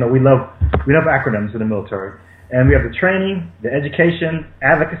TEAMS because we love acronyms in the military. And we have the training, the education,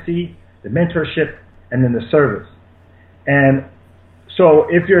 advocacy, the mentorship, and then the service. And so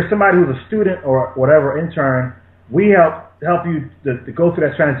if you're somebody who's a student or whatever, intern, we help you to go through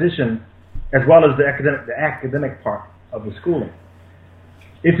that transition as well as the academic part of the schooling.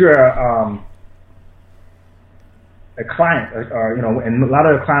 If you're a client, and a lot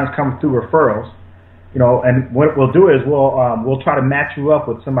of the clients come through referrals, and what we'll do is we'll try to match you up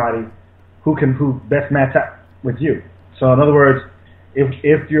with somebody who best match up with you. So in other words,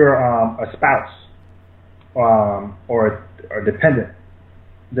 if you're a spouse or a dependent,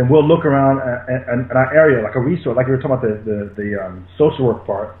 then we'll look around in our area like a resource, like we were talking about the social work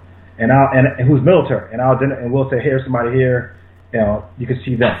part, and who's military, and we'll say, here's somebody here, you can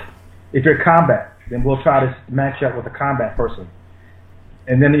see them. If you're combat, then we'll try to match up with a combat person.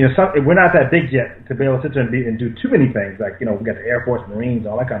 And then we're not that big yet to be able to sit there and do too many things, like we got the Air Force, Marines,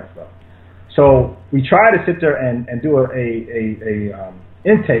 all that kind of stuff. So we try to sit there and do a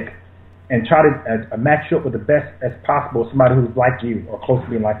intake and try to match you up with the best as possible, somebody who's like you or close to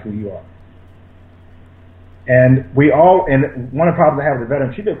being like who you are. And one of the problems I have with the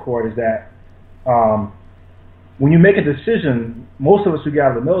Veteran Treatment Court is that when you make a decision, most of us who get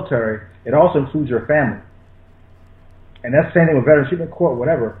out of the military, it also includes your family. And that's the same thing with Veteran Treatment Court,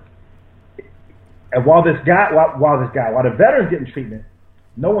 whatever. And while the veteran's getting treatment,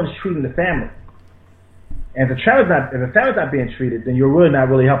 no one's treating the family. And if the family's not being treated, then you're really not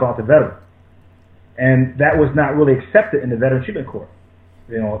helping out the veteran. And that was not really accepted in the Veteran Treatment Court.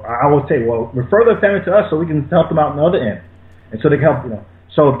 I would say, well, refer the family to us so we can help them out on the other end, and so they can help.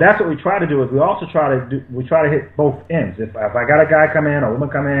 So that's what we try to do. Is we also try to hit both ends. If I got a guy come in or a woman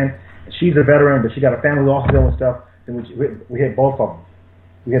come in, and she's a veteran, but she got a family who's also dealing with stuff, then we hit both of them.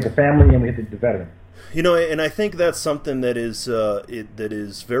 We hit the family and we hit the veteran. And I think that's something that is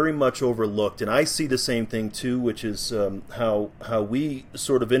very much overlooked, and I see the same thing too, which is how we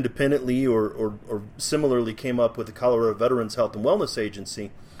sort of independently or similarly came up with the Colorado Veterans Health and Wellness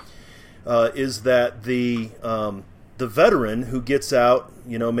Agency, is that the veteran who gets out,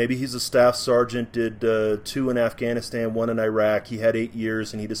 maybe he's a staff sergeant, did 2 in Afghanistan, 1 in Iraq, he had 8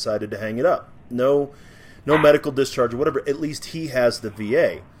 years, and he decided to hang it up. No medical discharge or whatever. At least he has the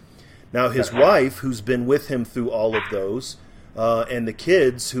VA. Now, his wife, who's been with him through all of those, and the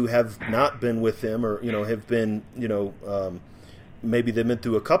kids who have not been with him or, have been, maybe they've been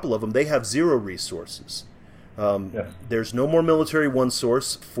through a couple of them, they have zero resources. Yes. There's no more Military One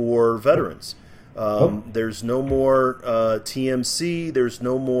Source for veterans. There's no more TMC. There's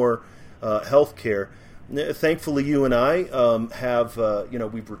no more health care. Thankfully, you and I have,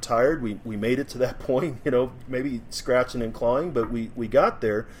 we've retired. We made it to that point, maybe scratching and clawing, but we got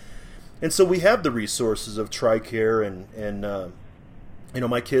there. And so we have the resources of TRICARE and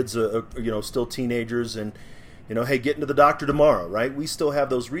my kids are, still teenagers and, hey, getting to the doctor tomorrow, right? We still have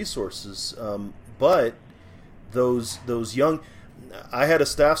those resources. But those young... I had a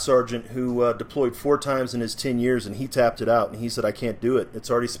staff sergeant who deployed 4 times in his 10 years, and he tapped it out, and he said, I can't do it.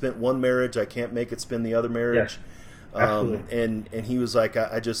 It's already spent one marriage. I can't make it spend the other marriage. Yes, absolutely. And he was like,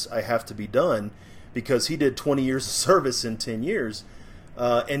 I have to be done, because he did 20 years of service in 10 years,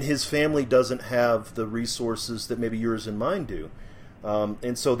 and his family doesn't have the resources that maybe yours and mine do.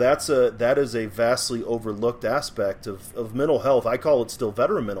 And so that is a vastly overlooked aspect of mental health. I call it still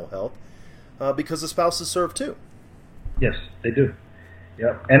veteran mental health, because the spouses serve too. Yes, they do.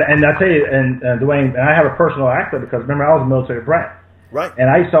 Yep. And I tell you, and Dwayne, and I have a personal aspect because remember I was a military brat. Right. And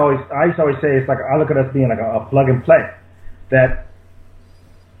I used to always say it's like I look at us being like a plug and play. That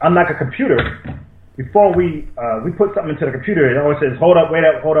unlike a computer, before we put something into the computer, it always says hold up, wait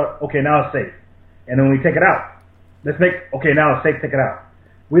up, hold up, okay, now it's safe. And then when we take it out, okay, now it's safe, take it out.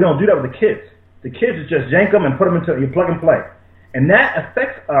 We don't do that with the kids. The kids is just yank them and put them into you plug and play. And that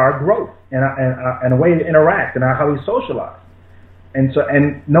affects our growth and the way we interact and how we socialize.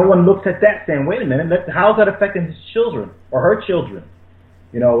 And no one looks at that saying, wait a minute, how's that affecting his children or her children,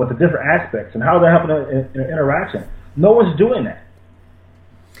 with the different aspects and how they're helping in interaction. No one's doing that.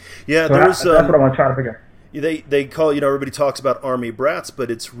 Yeah, so that's what I want to try to figure out. They call, everybody talks about Army brats,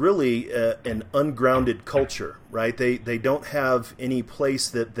 but it's really an ungrounded culture, right? They don't have any place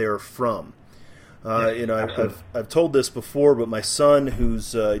that they're from. I've told this before, but my son,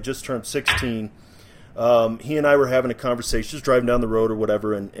 who's just turned 16, he and I were having a conversation, just driving down the road or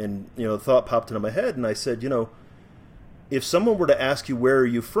whatever, and the thought popped into my head, and I said, if someone were to ask you, where are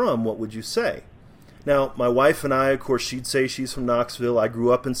you from, what would you say? Now, my wife and I, of course, she'd say she's from Knoxville. I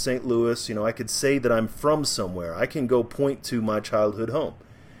grew up in St. Louis. I could say that I'm from somewhere. I can go point to my childhood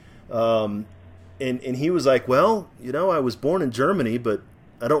home. And he was like, well, I was born in Germany, but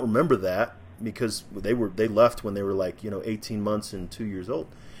I don't remember that, because they left when they were like 18 months and 2 years old.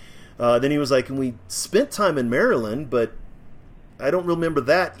 Then he was like, and we spent time in Maryland, but I don't remember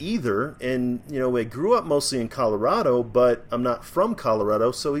that either. And I grew up mostly in Colorado, but I'm not from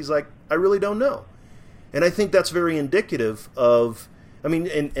Colorado. So he's like, I really don't know. And I think that's very indicative of,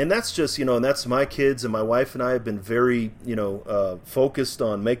 and that's just, and that's my kids, and my wife and I have been very focused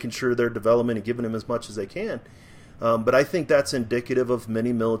on making sure their development and giving them as much as they can. But I think that's indicative of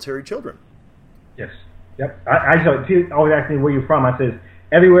many military children. Yes. Yep. If you always ask me where you're from, I says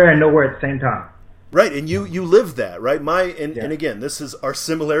everywhere and nowhere at the same time. Right, and you live that, right? And again, this is our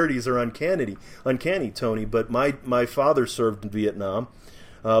similarities are uncanny, Tony. But my father served in Vietnam,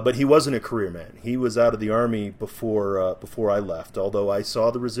 but he wasn't a career man. He was out of the Army before I left. Although I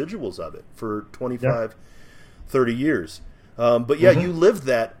saw the residuals of it for 25, 30 years. But yeah, you lived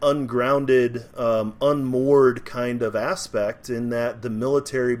that ungrounded, unmoored kind of aspect, in that the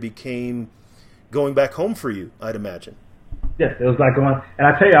military became going back home for you, I'd imagine. Yes, it was like going, and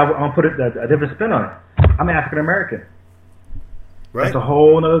I tell you, I'm gonna put a different spin on it. I'm African American. Right. It's a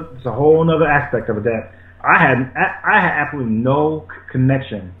whole other aspect of it that I had absolutely no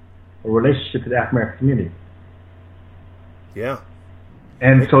connection or relationship to the African American community. Yeah.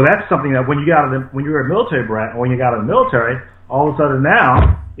 And so that's something that when you're a military brat, or when you got in the military, all of a sudden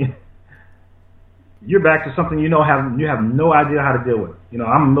now you're back to something you have no idea how to deal with.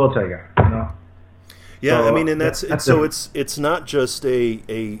 I'm a military guy. Yeah, so, and it's not just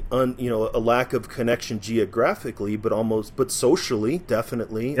a lack of connection geographically, but socially,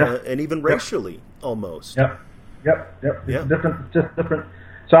 definitely, and even racially, almost. Yep. It's different, just different.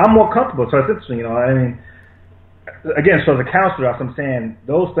 So I'm more comfortable. So it's interesting, again, so as a counselor, I'm saying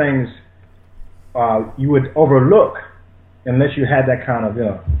those things you would overlook unless you had that kind of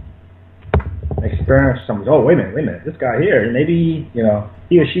experience. Something. Oh, wait a minute, this guy here, maybe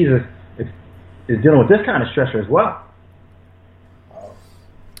he or she is dealing with this kind of stressor as well.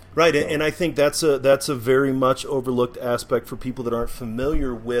 Right, and I think that's a very much overlooked aspect for people that aren't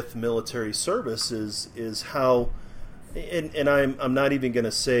familiar with military service is how, and I'm not even going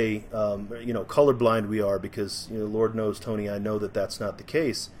to say colorblind we are, because Lord knows, Tony, I know that's not the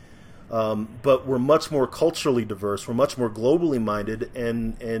case. But we're much more culturally diverse. We're much more globally minded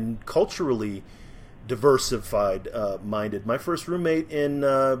and culturally diversified minded. My first roommate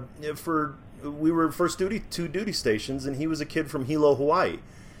for we were first two duty stations, and he was a kid from Hilo, Hawaii,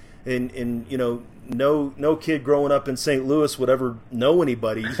 and no kid growing up in St. Louis would ever know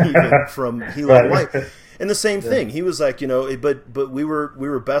anybody even from Hilo, Hawaii. And the same thing, he was like, but we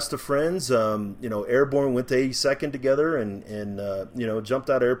were best of friends. Airborne, went to 82nd together, and jumped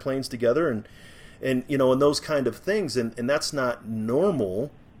out of airplanes together, and those kind of things, and that's not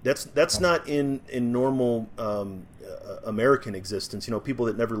normal. That's not in normal American existence. People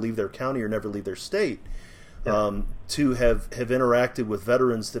that never leave their county or never leave their state, to have interacted with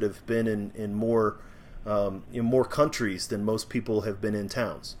veterans that have been in more countries than most people have been in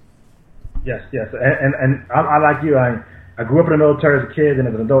towns. Yes, and I like you. I grew up in the military as a kid and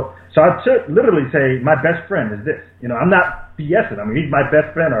as an adult, so I should literally say my best friend is this. I'm not BSing. I mean, he's my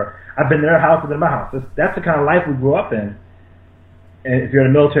best friend, or I've been in their house and in my house. That's the kind of life we grew up in. And if you're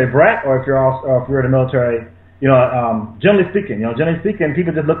a military brat, or if you're in the military, generally speaking,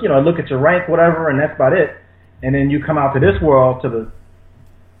 people just look at your rank, whatever, and that's about it. And then you come out to this world, to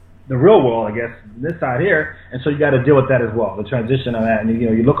the real world, I guess, this side here, and so you got to deal with that as well, the transition of that. And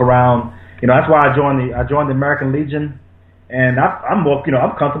you look around. That's why I joined the American Legion, and I'm more,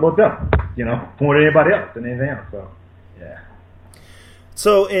 I'm comfortable with them, more than anybody else and anything else. So, yeah.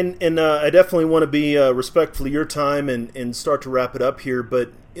 So, and I definitely want to be respectful of your time and start to wrap it up here.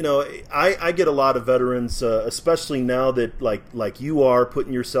 But I get a lot of veterans, especially now that like you are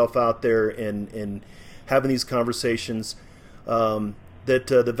putting yourself out there and having these conversations. That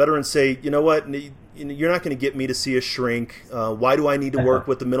the veterans say, you know what, you're not going to get me to see a shrink. Why do I need to work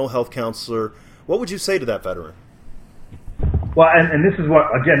with the mental health counselor? What would you say to that veteran? Well, and this is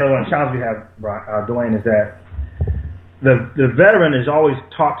what, again, the one challenge we have, Dwayne, is that the veteran is always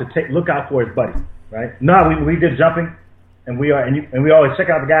taught to look out for his buddy, right? No, we did jumping, and we always check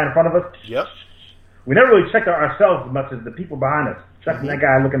out the guy in front of us. Yep. We never really checked out ourselves as much as the people behind us, checking that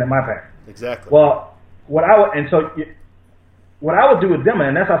guy looking at my back. Exactly. Well, what I would do with them,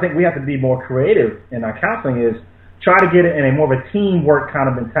 and that's, I think we have to be more creative in our counseling, is try to get it in a more of a teamwork kind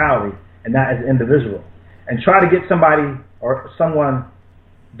of mentality and not as an individual, and try to get somebody or someone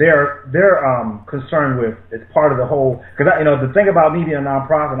they're concerned with as part of the whole. Because the thing about me being a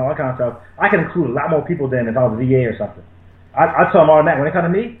nonprofit and all that kind of stuff, I can include a lot more people than if I was a VA or something. I tell them all that when they come to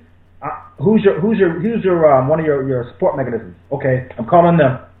me, who's your one of your support mechanisms? Okay, I'm calling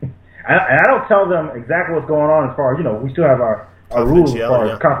them, and I don't tell them exactly what's going on as far as we still have our rules as far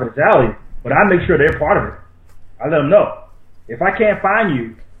as confidentiality, but I make sure they're part of it. I let them know if I can't find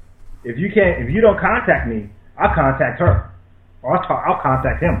you, if you don't contact me, I'll contact her. Or I'll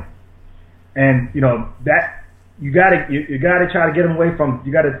contact him, and that you gotta try to get them away from.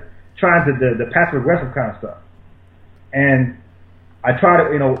 You gotta try into the passive aggressive kind of stuff. And I try to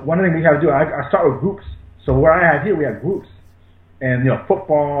one thing we have to do. I start with groups. So where I have here, we have groups, and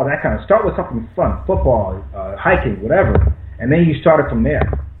football, that kind of. Start with something fun, football, hiking, whatever, and then you start it from there,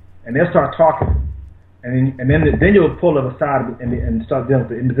 and they'll start talking, and then you'll pull them aside and start dealing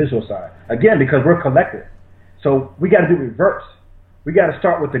with the individual side again, because we're collective. So we got to do reverse. We got to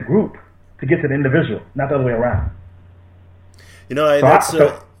start with the group to get to the individual, not the other way around.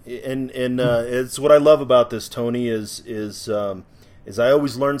 It's what I love about this, Tony, is I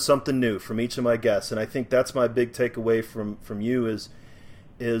always learn something new from each of my guests, and I think that's my big takeaway from you is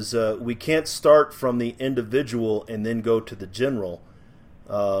we can't start from the individual and then go to the general.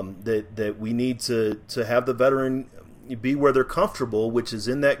 That we need to have the veteran be where they're comfortable, which is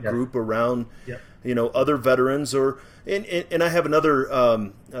in that group around. Yep. Other veterans, and I have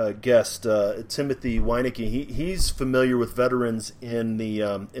another guest, Timothy Weinecke. He's familiar with veterans in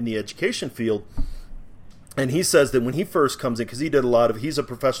the education field, and he says that when he first comes in, because he's a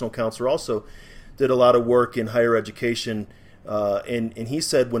professional counselor, also did a lot of work in higher education, and he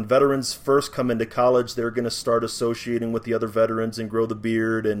said when veterans first come into college, they're going to start associating with the other veterans and grow the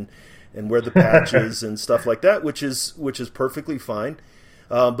beard and wear the patches and stuff like that, which is perfectly fine.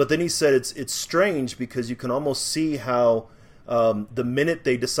 But then he said it's strange because you can almost see how the minute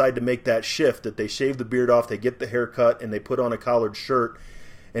they decide to make that shift, that they shave the beard off, they get the haircut, and they put on a collared shirt,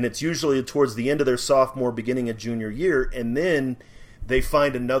 and it's usually towards the end of their sophomore, beginning of junior year, and then they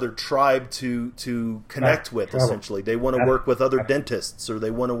find another tribe to connect with. Essentially, they want to work with other dentists, or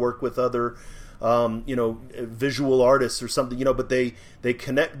they want to work with other visual artists or something. But they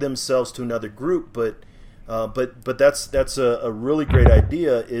connect themselves to another group, But that's a really great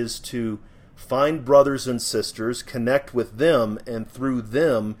idea, is to find brothers and sisters, connect with them, and through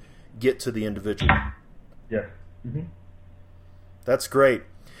them get to the individual. Yeah. Mm-hmm. That's great.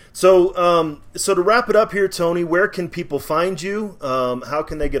 So to wrap it up here, Tony, where can people find you? How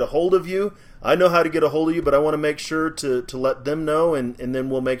can they get a hold of you? I know how to get a hold of you, but I want to make sure to let them know, and then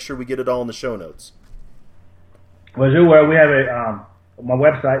we'll make sure we get it all in the show notes. Well, as you're aware, we have my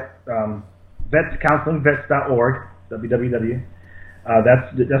website, vets.org, www.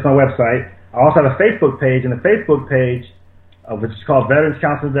 That's my website. I also have a Facebook page, and the Facebook page, which is called Veterans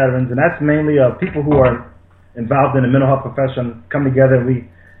Counseling Veterans, and that's mainly people who are involved in the mental health profession come together,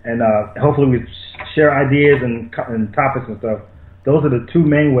 and hopefully we share ideas and topics and stuff. Those are the two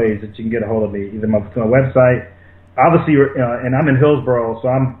main ways that you can get a hold of me, either my website, obviously, and I'm in Hillsborough, so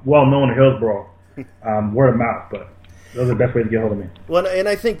I'm well known in Hillsborough, word of mouth, but those are the best ways to get a hold of me. Well, and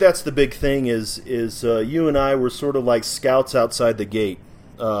I think that's the big thing is you and I were sort of like scouts outside the gate,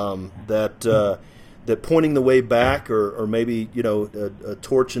 that pointing the way back, or maybe, a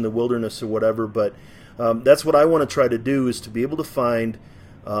torch in the wilderness or whatever, but that's what I want to try to do, is to be able to find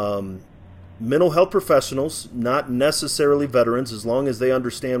mental health professionals, not necessarily veterans, as long as they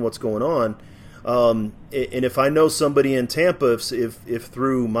understand what's going on. And if I know somebody in Tampa, if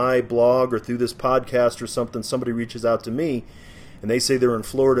through my blog or through this podcast or something, somebody reaches out to me and they say they're in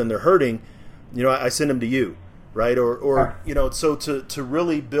Florida and they're hurting, I send them to you, right? Or so to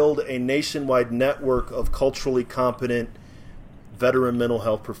really build a nationwide network of culturally competent veteran mental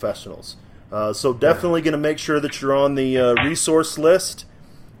health professionals. So definitely going to make sure that you're on the resource list,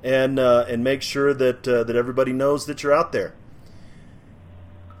 and make sure that everybody knows that you're out there.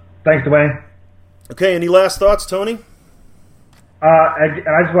 Thanks, Dwayne. Okay, any last thoughts, Tony? I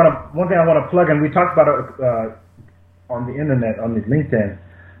just one thing I want to plug in. We talked about it on the internet, on the LinkedIn.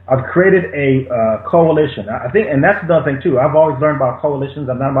 I've created a coalition. I think, and that's another thing too. I've always learned about coalitions.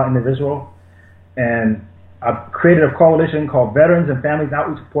 I'm not about individual, and I've created a coalition called Veterans and Families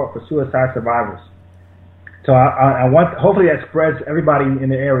Outreach Support for Suicide Survivors. So I want, hopefully that spreads everybody in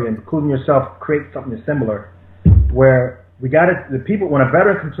the area, including yourself, create something similar, where we got it. The people, when a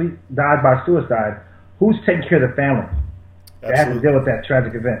veteran dies by suicide, who's taking care of the family? They have to deal with that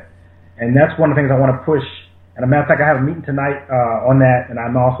tragic event, and that's one of the things I want to push. And as a matter of fact, I have a meeting tonight on that, and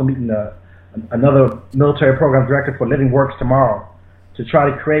I'm also meeting another military program director for Living Works tomorrow to try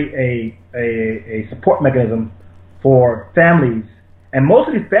to create a support mechanism for families. And most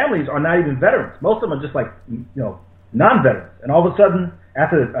of these families are not even veterans. Most of them are just like, non-veterans. And all of a sudden,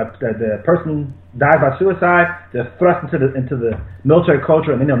 after the person dies by suicide, they're thrust into the military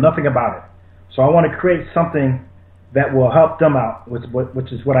culture, and they know nothing about it. So I want to create something that will help them out, which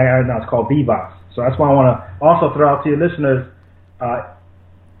is what I have now. It's called VBOS. So that's why I want to also throw out to your listeners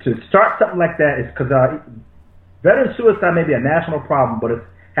to start something like that, is because veteran suicide may be a national problem, but it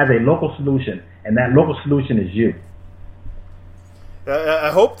has a local solution, and that local solution is you. I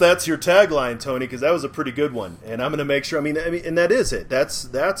hope that's your tagline, Tony, because that was a pretty good one, and I'm going to make sure. I mean, and that is it.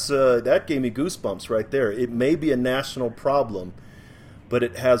 That gave me goosebumps right there. It may be a national problem, but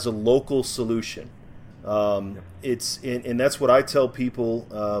it has a local solution. And that's what I tell people.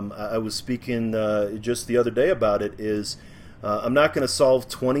 I was speaking just the other day about it. Is I'm not going to solve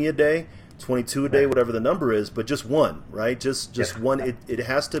 20 a day, 22 a day, whatever the number is, but just one, right? Just one. It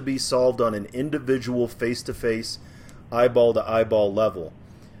has to be solved on an individual, face-to-face, eyeball-to-eyeball level.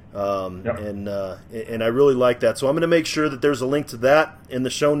 And I really like that. So I'm going to make sure that there's a link to that in the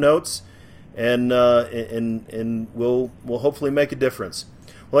show notes, and we'll hopefully make a difference.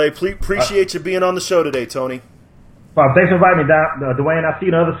 Well, I appreciate you being on the show today, Tony. Well, thanks for inviting me, Dwayne. I'll see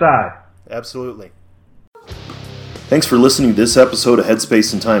you on the other side. Absolutely. Thanks for listening to this episode of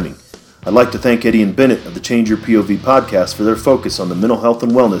Headspace and Timing. I'd like to thank Eddie and Bennett of the Change Your POV podcast for their focus on the mental health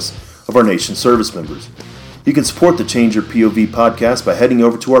and wellness of our nation's service members. You can support the Change Your POV podcast by heading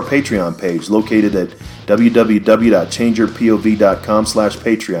over to our Patreon page located at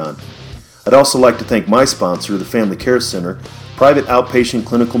www.changeyourpov.com/Patreon. I'd also like to thank my sponsor, the Family Care Center, private outpatient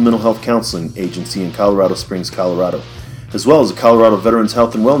clinical mental health counseling agency in Colorado Springs, Colorado, as well as the Colorado Veterans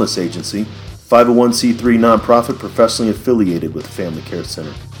Health and Wellness Agency, 501c3 nonprofit professionally affiliated with the Family Care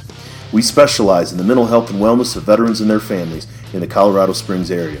Center. We specialize in the mental health and wellness of veterans and their families in the Colorado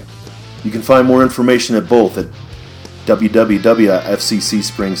Springs area. You can find more information at both at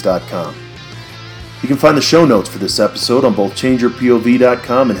www.fccsprings.com. You can find the show notes for this episode on both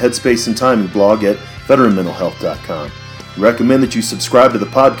changeyourpov.com and Headspace and Timing blog at veteranmentalhealth.com. We recommend that you subscribe to the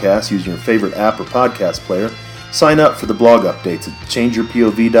podcast using your favorite app or podcast player. Sign up for the blog updates at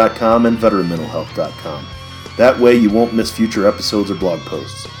changeyourpov.com and veteranmentalhealth.com. That way you won't miss future episodes or blog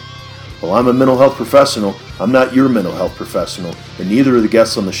posts. While I'm a mental health professional, I'm not your mental health professional, and neither are the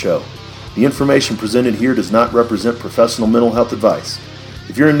guests on the show. The information presented here does not represent professional mental health advice.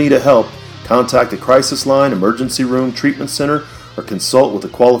 If you're in need of help, contact a crisis line, emergency room, treatment center, or consult with a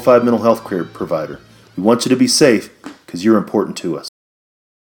qualified mental health care provider. We want you to be safe because you're important to us.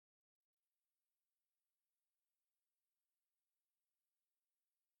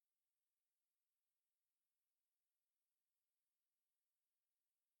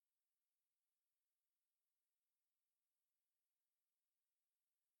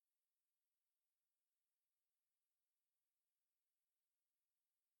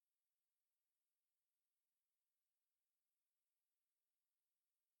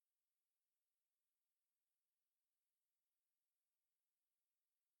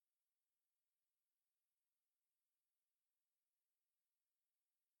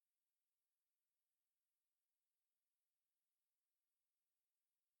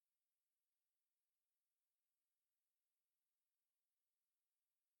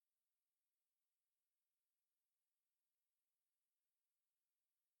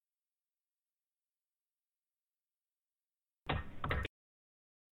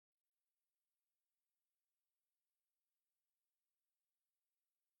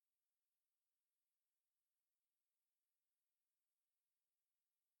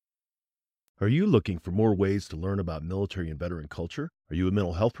 Are you looking for more ways to learn about military and veteran culture? Are you a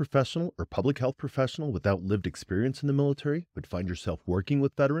mental health professional or public health professional without lived experience in the military, but find yourself working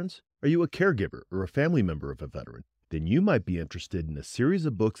with veterans? Are you a caregiver or a family member of a veteran? Then you might be interested in a series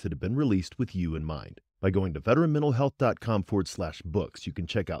of books that have been released with you in mind. By going to veteranmentalhealth.com/books, you can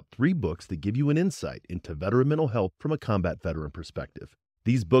check out 3 books that give you an insight into veteran mental health from a combat veteran perspective.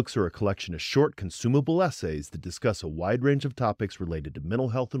 These books are a collection of short, consumable essays that discuss a wide range of topics related to mental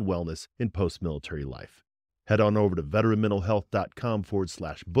health and wellness in post-military life. Head on over to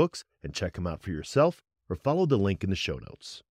veteranmentalhealth.com/books and check them out for yourself, or follow the link in the show notes.